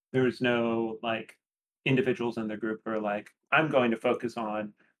factor. There was no like individuals in the group who are like, I'm going to focus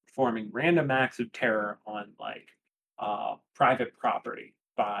on performing random acts of terror on like private property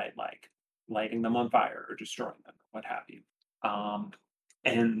by like lighting them on fire or destroying them, or what have you. Um,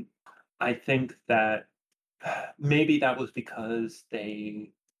 and I think that maybe that was because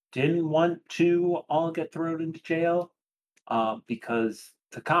they didn't want to all get thrown into jail, because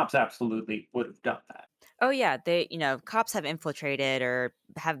the cops absolutely would have done that. Oh yeah, cops have infiltrated or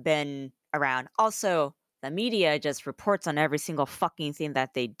have been around. Also, the media just reports on every single fucking thing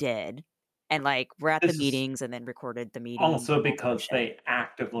that they did. And like we're at the This is meetings and then recorded the meetings also and all that because shit. they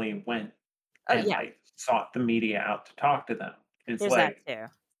actively went Oh and, yeah, like, sought the media out to talk to them. It's there's that like too.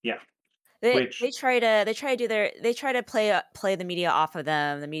 yeah, They which they try to they try to do their they try to play the media off of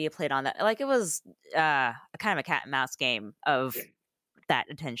them. The media played on that. Like it was a kind of a cat and mouse game yeah, of that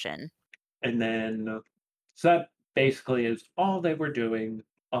attention. and then so that basically is all they were doing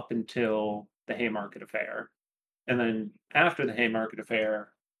up until the Haymarket Affair, and then after the Haymarket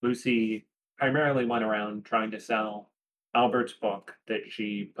Affair, Lucy primarily went around trying to sell Albert's book that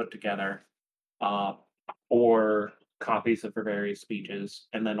she put together, uh, or copies of her various speeches,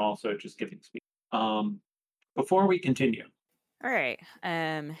 and then also just giving speeches. Before we continue, All right.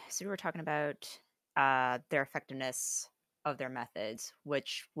 So we were talking about their effectiveness of their methods,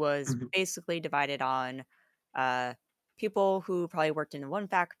 which was mhm. basically divided on uh people who probably worked in one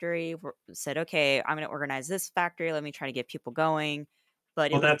factory said, "Okay, I'm going to organize this factory. Let me try to get people going."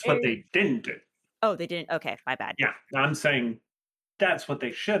 But it Well, was that's what very they didn't do. Oh, they didn't. Okay, my bad. Yeah, I'm saying that's what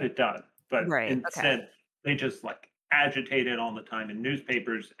they should have done, but Right. Okay. instead they just like agitated all the time in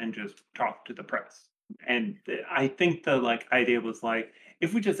newspapers and just talked to the press. And I think the like idea was like,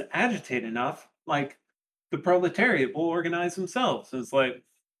 if we just agitate enough, like the proletariat will organize themselves. It's like,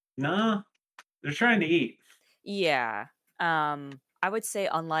 nah, they're trying to eat. Yeah. I would say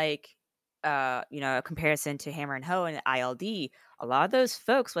unlike a comparison to Hammer and Hoe and ILD, a lot of those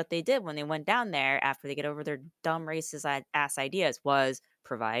folks what they did when they went down there after they get over their dumb racist ass ideas was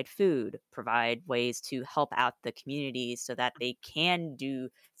provide food, provide ways to help out the community so that they can do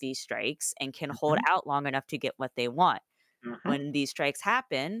these strikes and can hold Mhm, out long enough to get what they want. mhm, When these strikes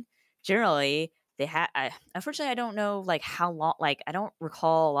happen, generally they had unfortunately I don't know like how long, like I don't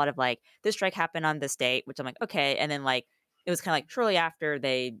recall a lot of like this strike happened on this date, which I'm like, okay, and then like it was kind of like shortly after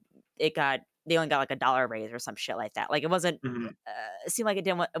they only got like a dollar raise or some shit like that. Like it wasn't mhm, it seemed like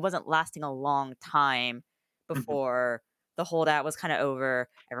it wasn't lasting a long time mhm, before the holdout was kind of over,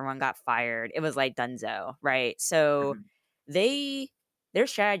 everyone got fired. It was like dunzo, right? So mhm, they their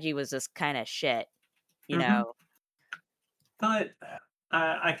strategy was just kind of shit, you mhm. know. But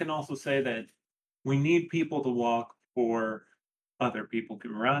I can also say that we need people to walk before other people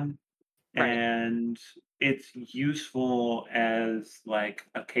can run. Right. And it's useful as like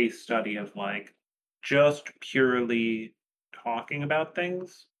a case study of like just purely talking about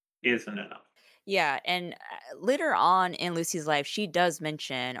things isn't enough. Yeah, and later on in Lucy's life, she does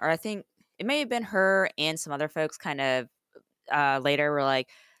mention, or I think it may have been her and some other folks kind of later were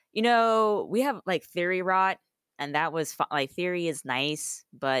like, we have like theory rot, and that was like theory is nice,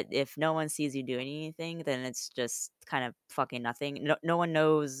 but if no one sees you doing anything, then it's just kind of fucking nothing. No one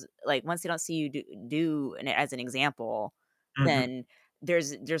knows. Like once they don't see you as an example, Mhm, then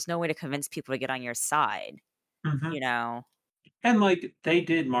there's no way to convince people to get on your side. mhm. You know? And like they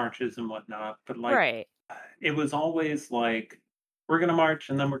did marches and whatnot, but like Right. it was always like we're gonna march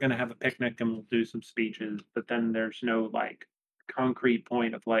and then we're gonna have a picnic and we'll do some speeches, but then there's no like concrete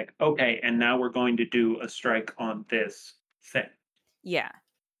point of like, okay, and now we're going to do a strike on this thing. Yeah.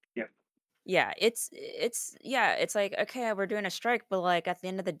 Yeah, Yeah, it's like, "Okay, we're doing a strike," but, like, at the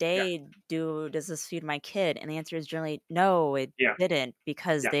end of the yeah, day, does this feed my kid? And the answer is generally, "No, it yeah, didn't,"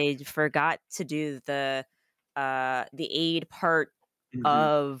 because yeah. they forgot to do the aid part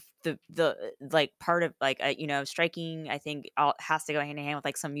Mhm. of like, part of, like, striking, I think, all has to go hand in hand with,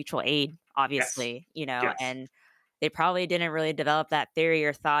 like, some mutual aid, Yes. obviously, Yes. and they probably didn't really develop that theory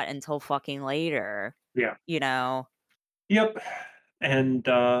or thought until fucking later, Yeah. you know? Yep. and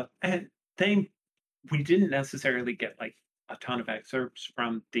they we didn't necessarily get like a ton of excerpts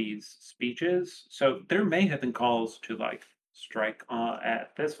from these speeches, so there may have been calls to like strike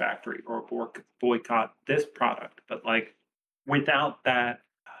at this factory or boycott this product, but like without that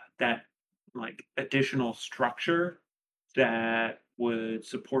like additional structure that would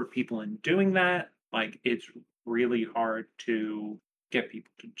support people in doing that, like it's really hard to get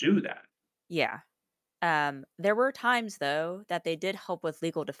people to do that. Yeah. There were times though that they did help with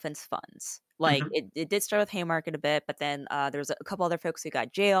legal defense funds. Like Hmm. it did start with Haymarket a bit, but then there was a couple other folks who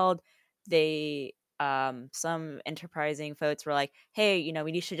got jailed. They some enterprising folks were like, "Hey,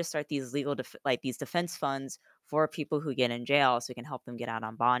 we should just start these like these defense funds for people who get in jail, so we can help them get out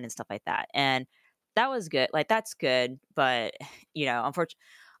on bond and stuff like that." And that was good. Like that's good, but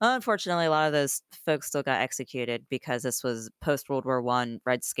unfortunately, a lot of those folks still got executed because this was post World War One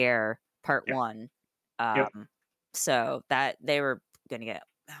Red Scare Part Yeah. One. Yep. um, so that they were gonna get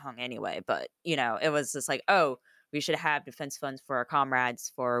hung anyway, but, it was just like, "Oh, we should have defense funds for our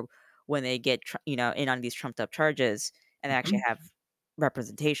comrades for when they get in on these trumped up charges and they actually Hmm. have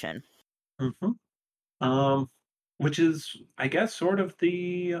representation." Hmm. Um, which is, I guess, sort of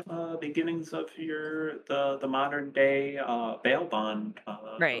the beginnings of the modern day bail bond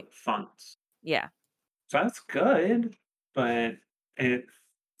Right. funds. Yeah. So that's good, but it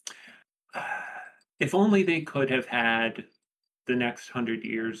if only they could have had the next 100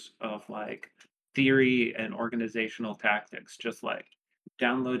 years of like theory and organizational tactics just like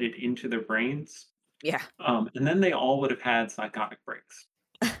downloaded into their brains, Yeah, and then they all would have had psychotic breaks.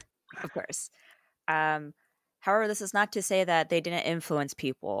 of course. Um, However, this is not to say that they didn't influence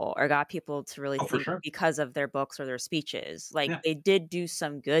people or got people to really Oh, for think sure. because of their books or their speeches. Like, Yeah. they did do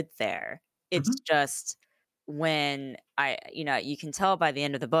some good there. It's Hmm. just when you can tell by the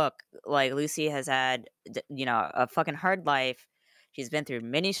end of the book, like, Lucy has had, a fucking hard life. She's been through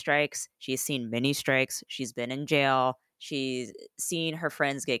many strikes. She's seen many strikes. She's been in jail. She's seen her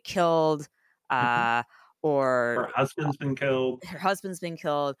friends get killed, Hmm. uh, or Her husband's been killed. her husband's been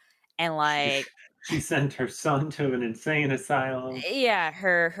killed. And, like, She sent her son to an insane asylum. yeah,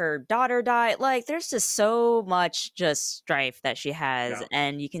 her daughter died. Like, there's just so much just strife that she has, Yeah.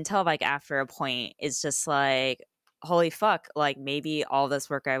 and you can tell, like, after a point, it's just like, "Holy fuck," like, maybe all this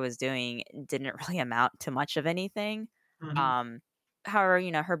work I was doing didn't really amount to much of anything. Hmm. Um, However,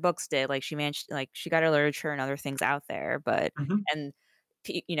 her books did, like, she managed like, she got her literature and other things out there, but Hmm. and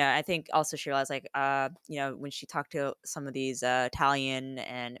I think also she realized, like, when she talked to some of these, Italian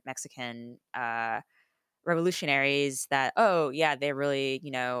and Mexican, revolutionaries that, oh yeah, they really,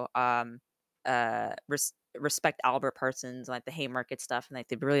 respect Albert Parsons, like the Haymarket stuff, and like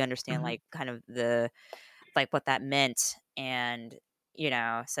they really understand Hmm. like kind of the like what that meant, and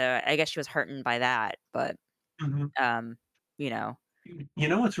so I guess she was hurting by that, but Hmm. um, you know, You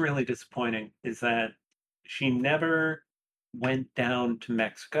know what's really disappointing is that she never went down to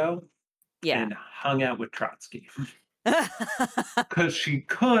Mexico yeah. and hung out with Trotsky because she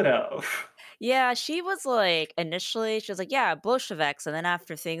could have. Yeah, she was like initially she was like, yeah, Bolsheviks, and then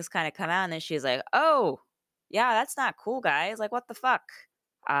after things kind of come out, and then she's like, oh, yeah, that's not cool, guys. Like, what the fuck?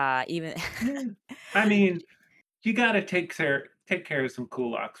 Even Yeah. I mean, you got to take care of some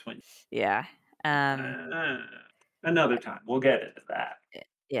kulaks when yeah. Um, uh, another time. We'll get into that.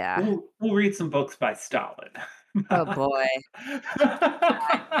 yeah. We'll read some books by Stalin. Oh boy.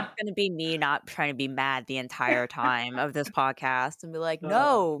 Gonna be me not trying to be mad the entire time of this podcast and be like, Uh,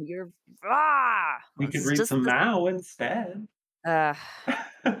 "No, you're ah, we this could is read just some this." Mao instead. uh,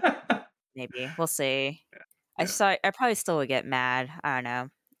 Maybe. We'll see. Yeah. I probably still would get mad. I don't know.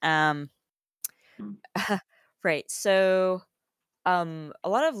 Um, Mm. right. So, a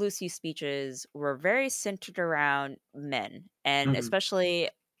lot of Lucy's speeches were very centered around men, and Mhm. especially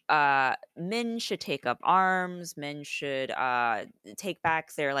men should take up arms, men should take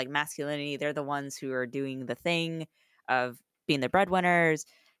back their like masculinity. They're the ones who are doing the thing of being the breadwinners.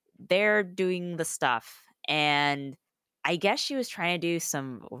 They're doing the stuff, and I guess she was trying to do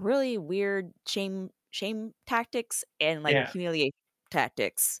some really weird shame tactics and like Yeah. humiliation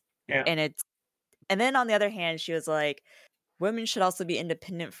tactics. Yeah. And it's and then on the other hand, she was like, women should also be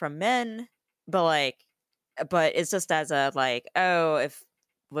independent from men, but but it's just as a like, oh, if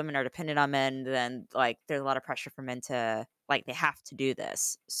women are dependent on men, then like there's a lot of pressure for men to like they have to do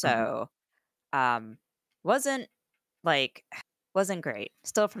this. Mhm. So um wasn't like wasn't great.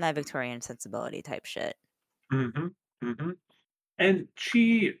 Still from that Victorian sensibility type shit. Mhm. Mhm. And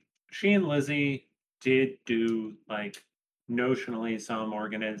she and Lizzie did do, like, notionally some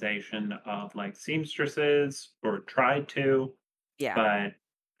organization of, like, seamstresses, or tried to, Yeah. but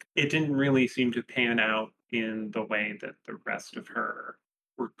it didn't really seem to pan out in the way that the rest of her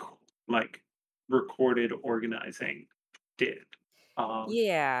rec- like recorded organizing did. Um,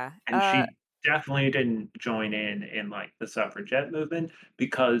 Yeah. and she definitely didn't join in like the suffragette movement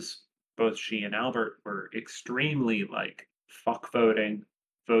because both she and Albert were extremely like fuck voting.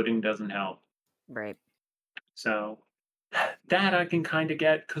 Voting doesn't help. Right. So that I can kind of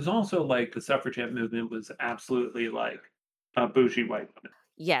get because also like the suffragette movement was absolutely like a bougie white woman.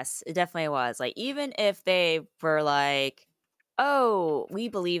 Yes, it definitely was. Like, even if they were like, "Oh, we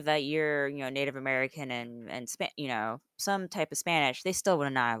believe that you're, Native American and some type of Spanish," they still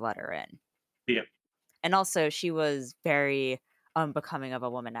would not have let her in. Yeah. And also, she was very unbecoming of a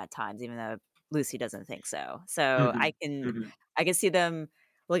woman at times, even though Lucy doesn't think so. So Hmm. Hmm. I can see them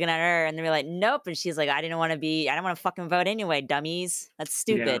looking at her and they're like, "Nope," and she's like, I don't want to fucking vote anyway, dummies. That's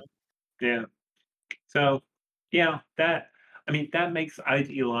Yeah. stupid." Yeah. So, yeah, that I mean, that makes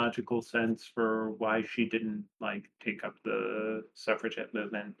ideological sense for why she didn't like take up the suffragette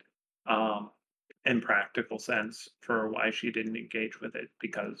movement, um, and practical sense for why she didn't engage with it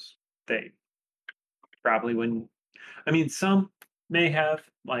because they probably wouldn't. I mean, some may have,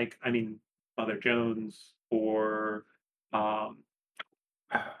 like, I mean, Mother Jones or um,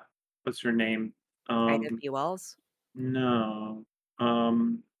 what's her name? Ida Um, B. Wells. no,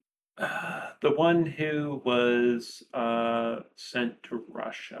 um, the one who was, sent to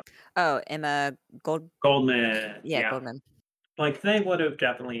Russia. Oh, Emma Goldman, Yeah, yeah. Goldman. Like, they would have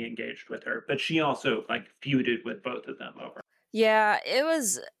definitely engaged with her, but she also, like, feuded with both of them over. Yeah, it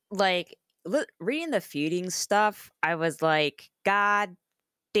was like reading the feuding stuff. I was like, God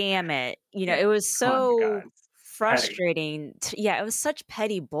damn it. Yeah, It was come on, you so guys. Petty. frustrating. Yeah, it was such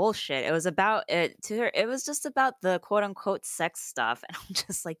petty bullshit. It was about it to her. It was just about the quote unquote sex stuff. And I'm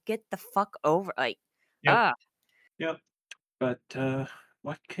just like, get the fuck over. Like, Yep, ah, yep. But,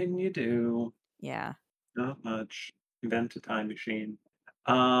 what can you do? yeah. Not much. Invent a time machine.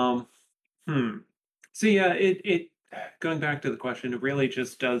 Um, hmm. So, yeah, it going back to the question, it really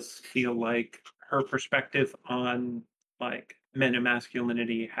just does feel like her perspective on, like, men and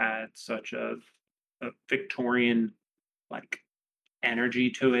masculinity had such a Victorian, like, energy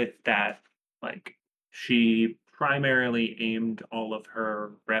to it that, like, she primarily aimed all of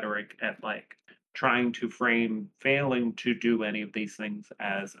her rhetoric at, like, trying to frame failing to do any of these things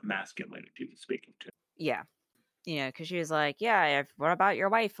as a masculinity she was speaking to. Yeah. Because she was like, yeah, what about your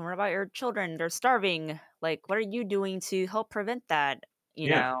wife and what about your children? They're starving. Like, what are you doing to help prevent that? You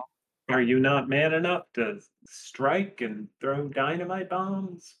Yeah. know? Are you not man enough to strike and throw dynamite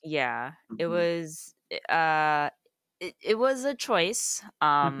bombs? Yeah, it Mhm. was, it was a choice,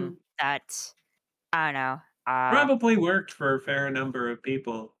 Mhm. that I don't know, Probably worked for a fair number of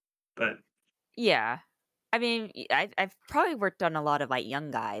people, but yeah. I mean, I've probably worked on a lot of, like,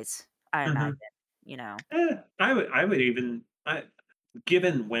 young guys, I imagine, mhm. you know? I would even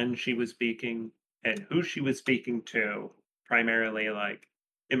given when she was speaking and who she was speaking to, primarily like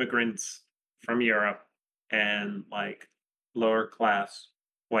immigrants from Europe and like lower class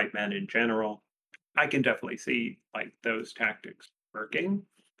white men in general, I can definitely see like those tactics working.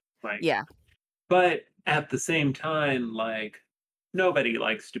 Like, Yeah, but at the same time, like nobody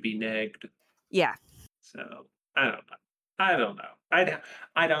likes to be negged. yeah. So I don't know. I don't know.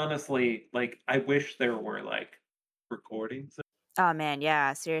 I'd honestly like I wish there were like recordings Oh, man,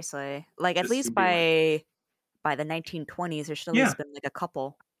 yeah, seriously. Like, at just to least be like, by the 1920s, there should at yeah, least been, like, a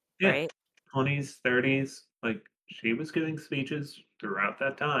couple, yeah, right? 20s, 30s, like, she was giving speeches throughout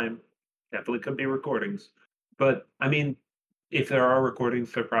that time. Definitely could be recordings. But, I mean, if there are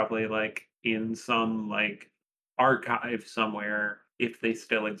recordings, they're probably, like, in some, like, archive somewhere, if they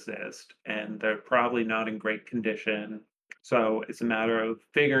still exist, and they're probably not in great condition. So, it's a matter of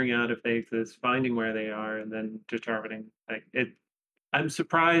figuring out if they exist, finding where they are, and then determining, like, I'm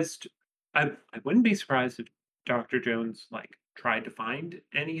surprised. I wouldn't be surprised if Dr. Jones like tried to find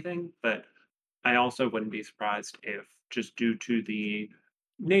anything, but I also wouldn't be surprised if just due to the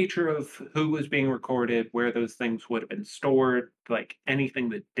nature of who was being recorded, where those things would have been stored, like anything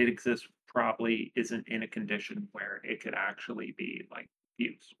that did exist probably isn't in a condition where it could actually be like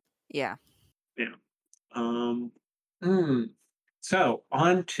used. Yeah, Yeah. Um, hmm. So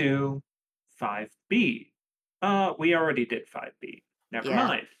on to 5B. We already did 5B. Never yeah,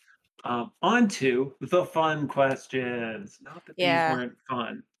 mind. On to the fun questions. Not that these yeah. weren't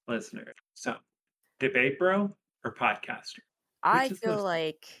fun, listeners. So, debate bro or podcaster? I Which is feel Lucy?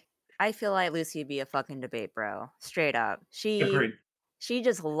 like I feel like Lucy would be a fucking debate bro, straight up. Agreed. She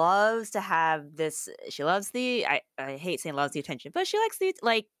just loves to have this she loves the I hate saying loves the attention, but she likes the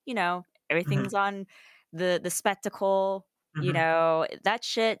like, Hmm. everything's on the spectacle, Hmm. that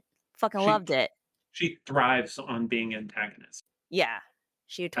shit, fucking She loved it. She thrives on being antagonist. Yeah.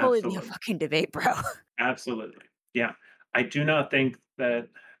 She would totally be a Absolutely. fucking debate bro. Absolutely. Yeah. I do not think that,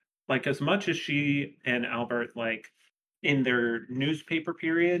 like, as much as she and Albert, like, in their newspaper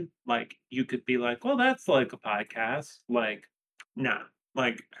period, like, you could be like, "Well, that's like a podcast." Like, nah.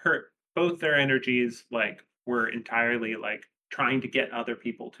 Like, her both their energies, like, were entirely, like, trying to get other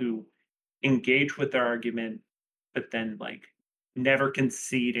people to engage with their argument, but then, like, never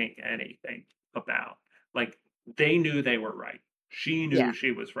conceding anything about, like, they knew they were right. She Yeah. knew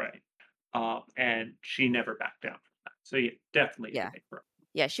she was right. And she never backed down from that. So yeah, definitely Yeah. debate bro.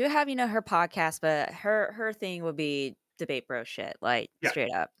 Yeah, she would have, her podcast, but her thing would be debate bro shit, like, Yeah.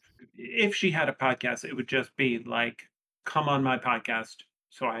 straight up. If she had a podcast, it would just be like, come on my podcast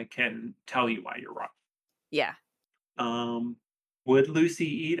so I can tell you why you're wrong. Yeah. Um, would Lucy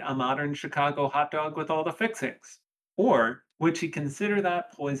eat a modern Chicago hot dog with all the fixings? Or would she consider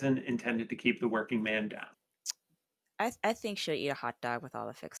that poison intended to keep the working man down? I think she'll eat a hot dog with all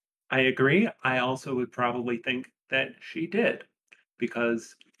the fix. I agree. I also would probably think that she did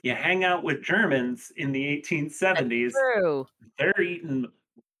because you hang out with Germans in the That's 1870s, true. they're eating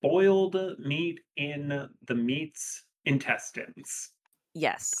boiled meat in the meat's intestines.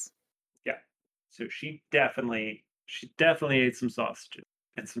 Yes. Yeah. So she definitely ate some sausages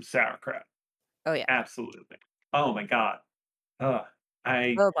and some sauerkraut. Oh, yeah. Absolutely. Oh my god. Uh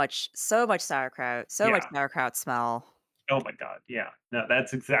I So much yeah. sauerkraut smell. Oh my god. Yeah. No,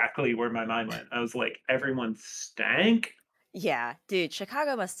 that's exactly where my mind went. I was like, everyone stank. Yeah, dude,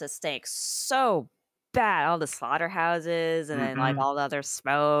 Chicago must have stank so bad, all the slaughterhouses and then, like, Mhm. all the other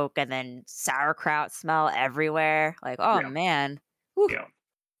smoke and then sauerkraut smell everywhere, like, oh, Yeah. man. Whew. Yeah.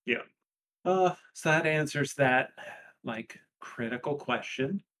 Yeah. So that answers that like critical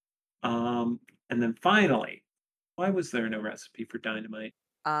question. Um, and then finally, why was there no recipe for dynamite?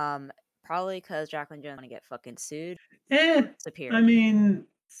 Um, Probably because Jacqueline Jones gonna get fucking sued, Eh, I disappeared. mean,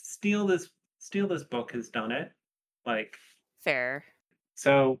 steal this book has done it. Like, Fair.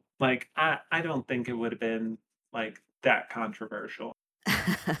 so like I don't think it would have been like that controversial.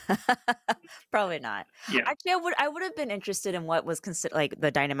 Probably not. Yeah. Actually, I would have been interested in what was considered like,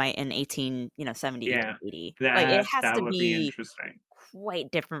 the dynamite in 70, Yeah. 1880. Like, it That has that to would be be interesting.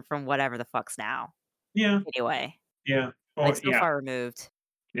 quite different from whatever the fuck's now, Yeah. anyway. Yeah. Like, Or so yeah. far removed.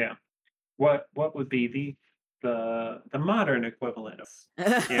 Yeah. What would be the modern equivalent of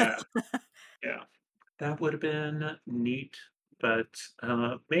yeah. Yeah. That would have been neat, but,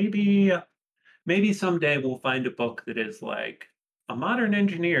 maybe someday we'll find a book that is like a modern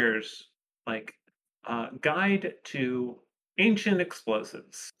engineer's, like, guide to ancient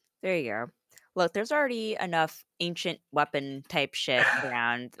explosives. There you go. Look, there's already enough ancient weapon type shit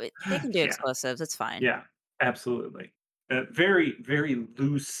around. They can do Yeah, explosives, it's fine. yeah, absolutely. A very, very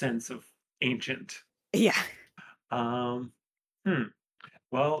loose sense of ancient. Yeah. Um, hmm,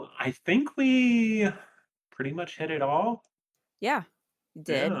 well, I think we pretty much hit it all. Yeah, you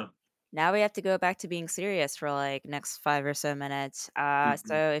did. Yeah. Now we have to go back to being serious for, like, next 5 or so minutes. So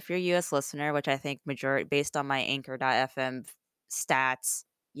Mhm, if you're a US listener, which I think majority based on my Anchor.fm stats,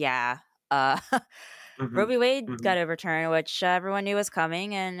 yeah, uh, Roe mhm, v. Wade got mhm. overturned, which everyone knew was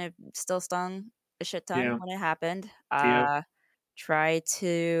coming, and it still stung a shit ton Yeah, when it happened. yeah. Try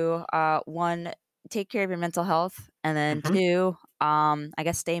to, 1, take care of your mental health, and then Mhm, 2, I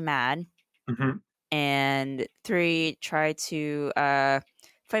guess stay mad. mhm, And 3, try to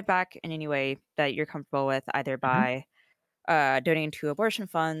fight back in any way that you're comfortable with, either mhm, by donating to abortion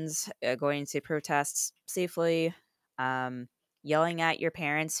funds, going to protests safely, um, yelling at your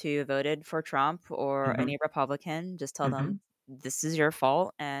parents who voted for Trump or mhm, any Republican. Just tell them mhm, this is your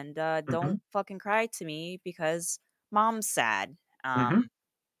fault, and don't mhm, fucking cry to me because mom's sad. mhm.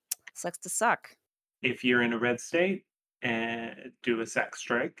 Sucks to suck. If you're in a red state, and do a sex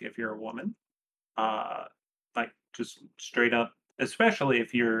strike if you're a woman. Uh, like, just straight up, especially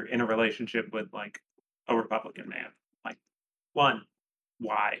if you're in a relationship with, like, a Republican man. Like, 1,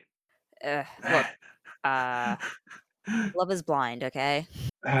 why? Look, uh, love is blind. Okay.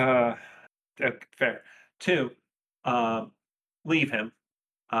 Uh, fair. 2, um, leave him.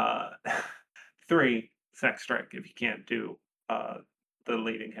 Uh, 3, sex strike if you can't do, uh, the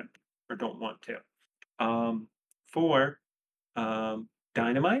leaving him or don't want to. 4,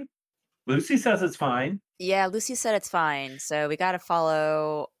 dynamite? Lucy says it's fine. Yeah, Lucy said it's fine, so we gotta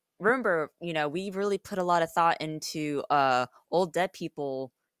follow. Remember, we really put a lot of thought into old dead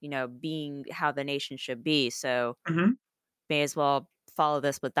people, being how the nation should be. So Mhm. may as well follow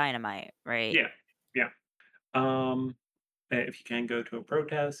this with dynamite, right? Yeah, yeah. Um, if you can go to a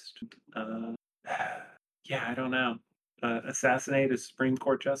protest, uh, yeah, I don't know. Assassinate a Supreme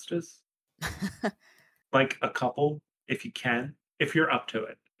Court justice? Like a couple, if you can, if you're up to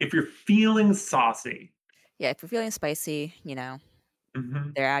it. If you're feeling saucy. Yeah, if you're feeling spicy,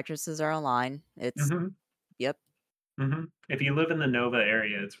 Mhm, their addresses are online. It's mhm, yep. mhm. If you live in the Nova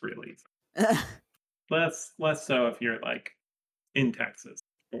area, it's really easy. Less so if you're, like, in Texas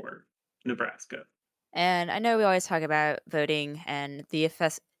or Nebraska. And I know we always talk about voting and the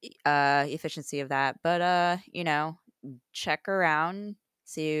efficiency of that, but check around,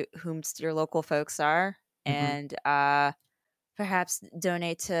 see whom your local folks are, Mhm. and perhaps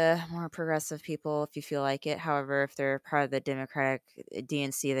donate to more progressive people if you feel like it. However, if they're part of the Democratic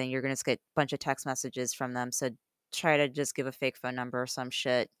DNC, then you're gonna just get a bunch of text messages from them. So try to just give a fake phone number or some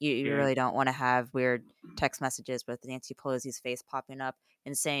shit. You Yeah. really don't want to have weird text messages with Nancy Pelosi's face popping up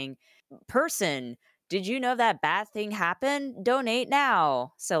and saying, "Person, did you know that bad thing happened? Donate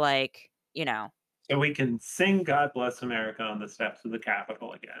now." So So we can sing "God Bless America" on the steps of the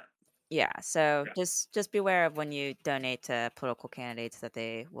Capitol again. yeah. So Yeah. just beware of when you donate to political candidates that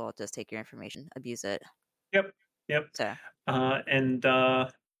they will just take your information, abuse it. Yep, yep. So And,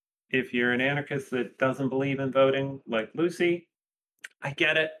 if you're an anarchist that doesn't believe in voting like Lucy, I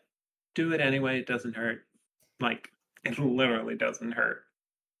get it. Do it anyway, it doesn't hurt. Like, it literally doesn't hurt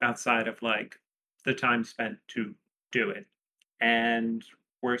outside of, like, the time spent to do it. And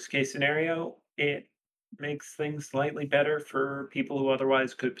worst case scenario, it makes things slightly better for people who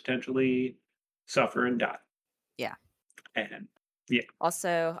otherwise could potentially suffer and die. yeah. And yeah,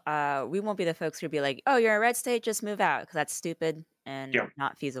 Also, we won't be the folks who'll be like, "Oh, you're a red state, just move out," because that's stupid and yep,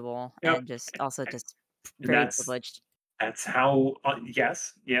 not feasible, yep. and just also And just and very privileged. that's how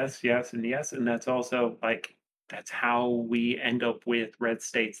yes, yes, yes, and yes, and that's also, like, that's how we end up with red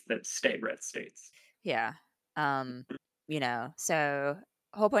states that stay red states. Yeah. Um, so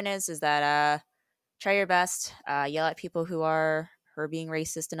whole point is that try your best, yell at people who are being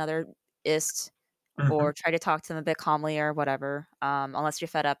racist and other ist, Mhm, or try to talk to them a bit calmly or whatever. Unless you're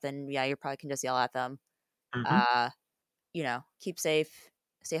fed up, then yeah, you probably can just yell at them. mhm. Uh, keep safe,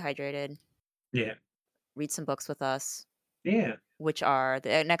 stay hydrated, Yeah, read some books with us. yeah, Which are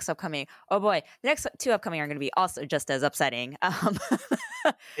the next upcoming oh boy, the next 2 upcoming are gonna be also just as upsetting.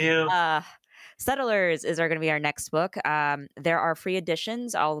 yeah, Uh, Settlers is gonna be our next book. There are free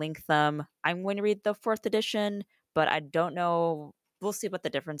editions, I'll link them. I'm going to read the 4th edition, but I don't know we'll see what the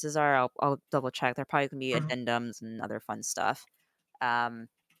differences are. I'll double check. There probably gonna be mhm, addendums and other fun stuff. Um,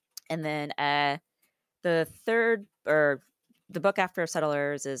 and then, the 3rd or the book after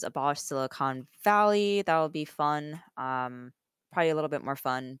Settlers is Abolish Silicon Valley. That'll be fun. Probably a little bit more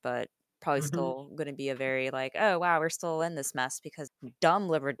fun, but probably mhm. still gonna be a very like, "Oh, wow, we're still in this mess because dumb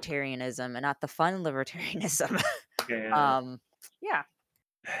libertarianism and not the fun libertarianism." Yeah. Um, yeah,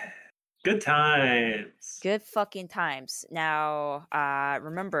 Good times. good fucking times. Now,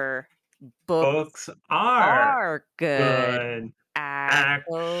 remember, books Books are are good, good,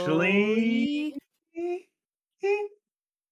 actually. actually.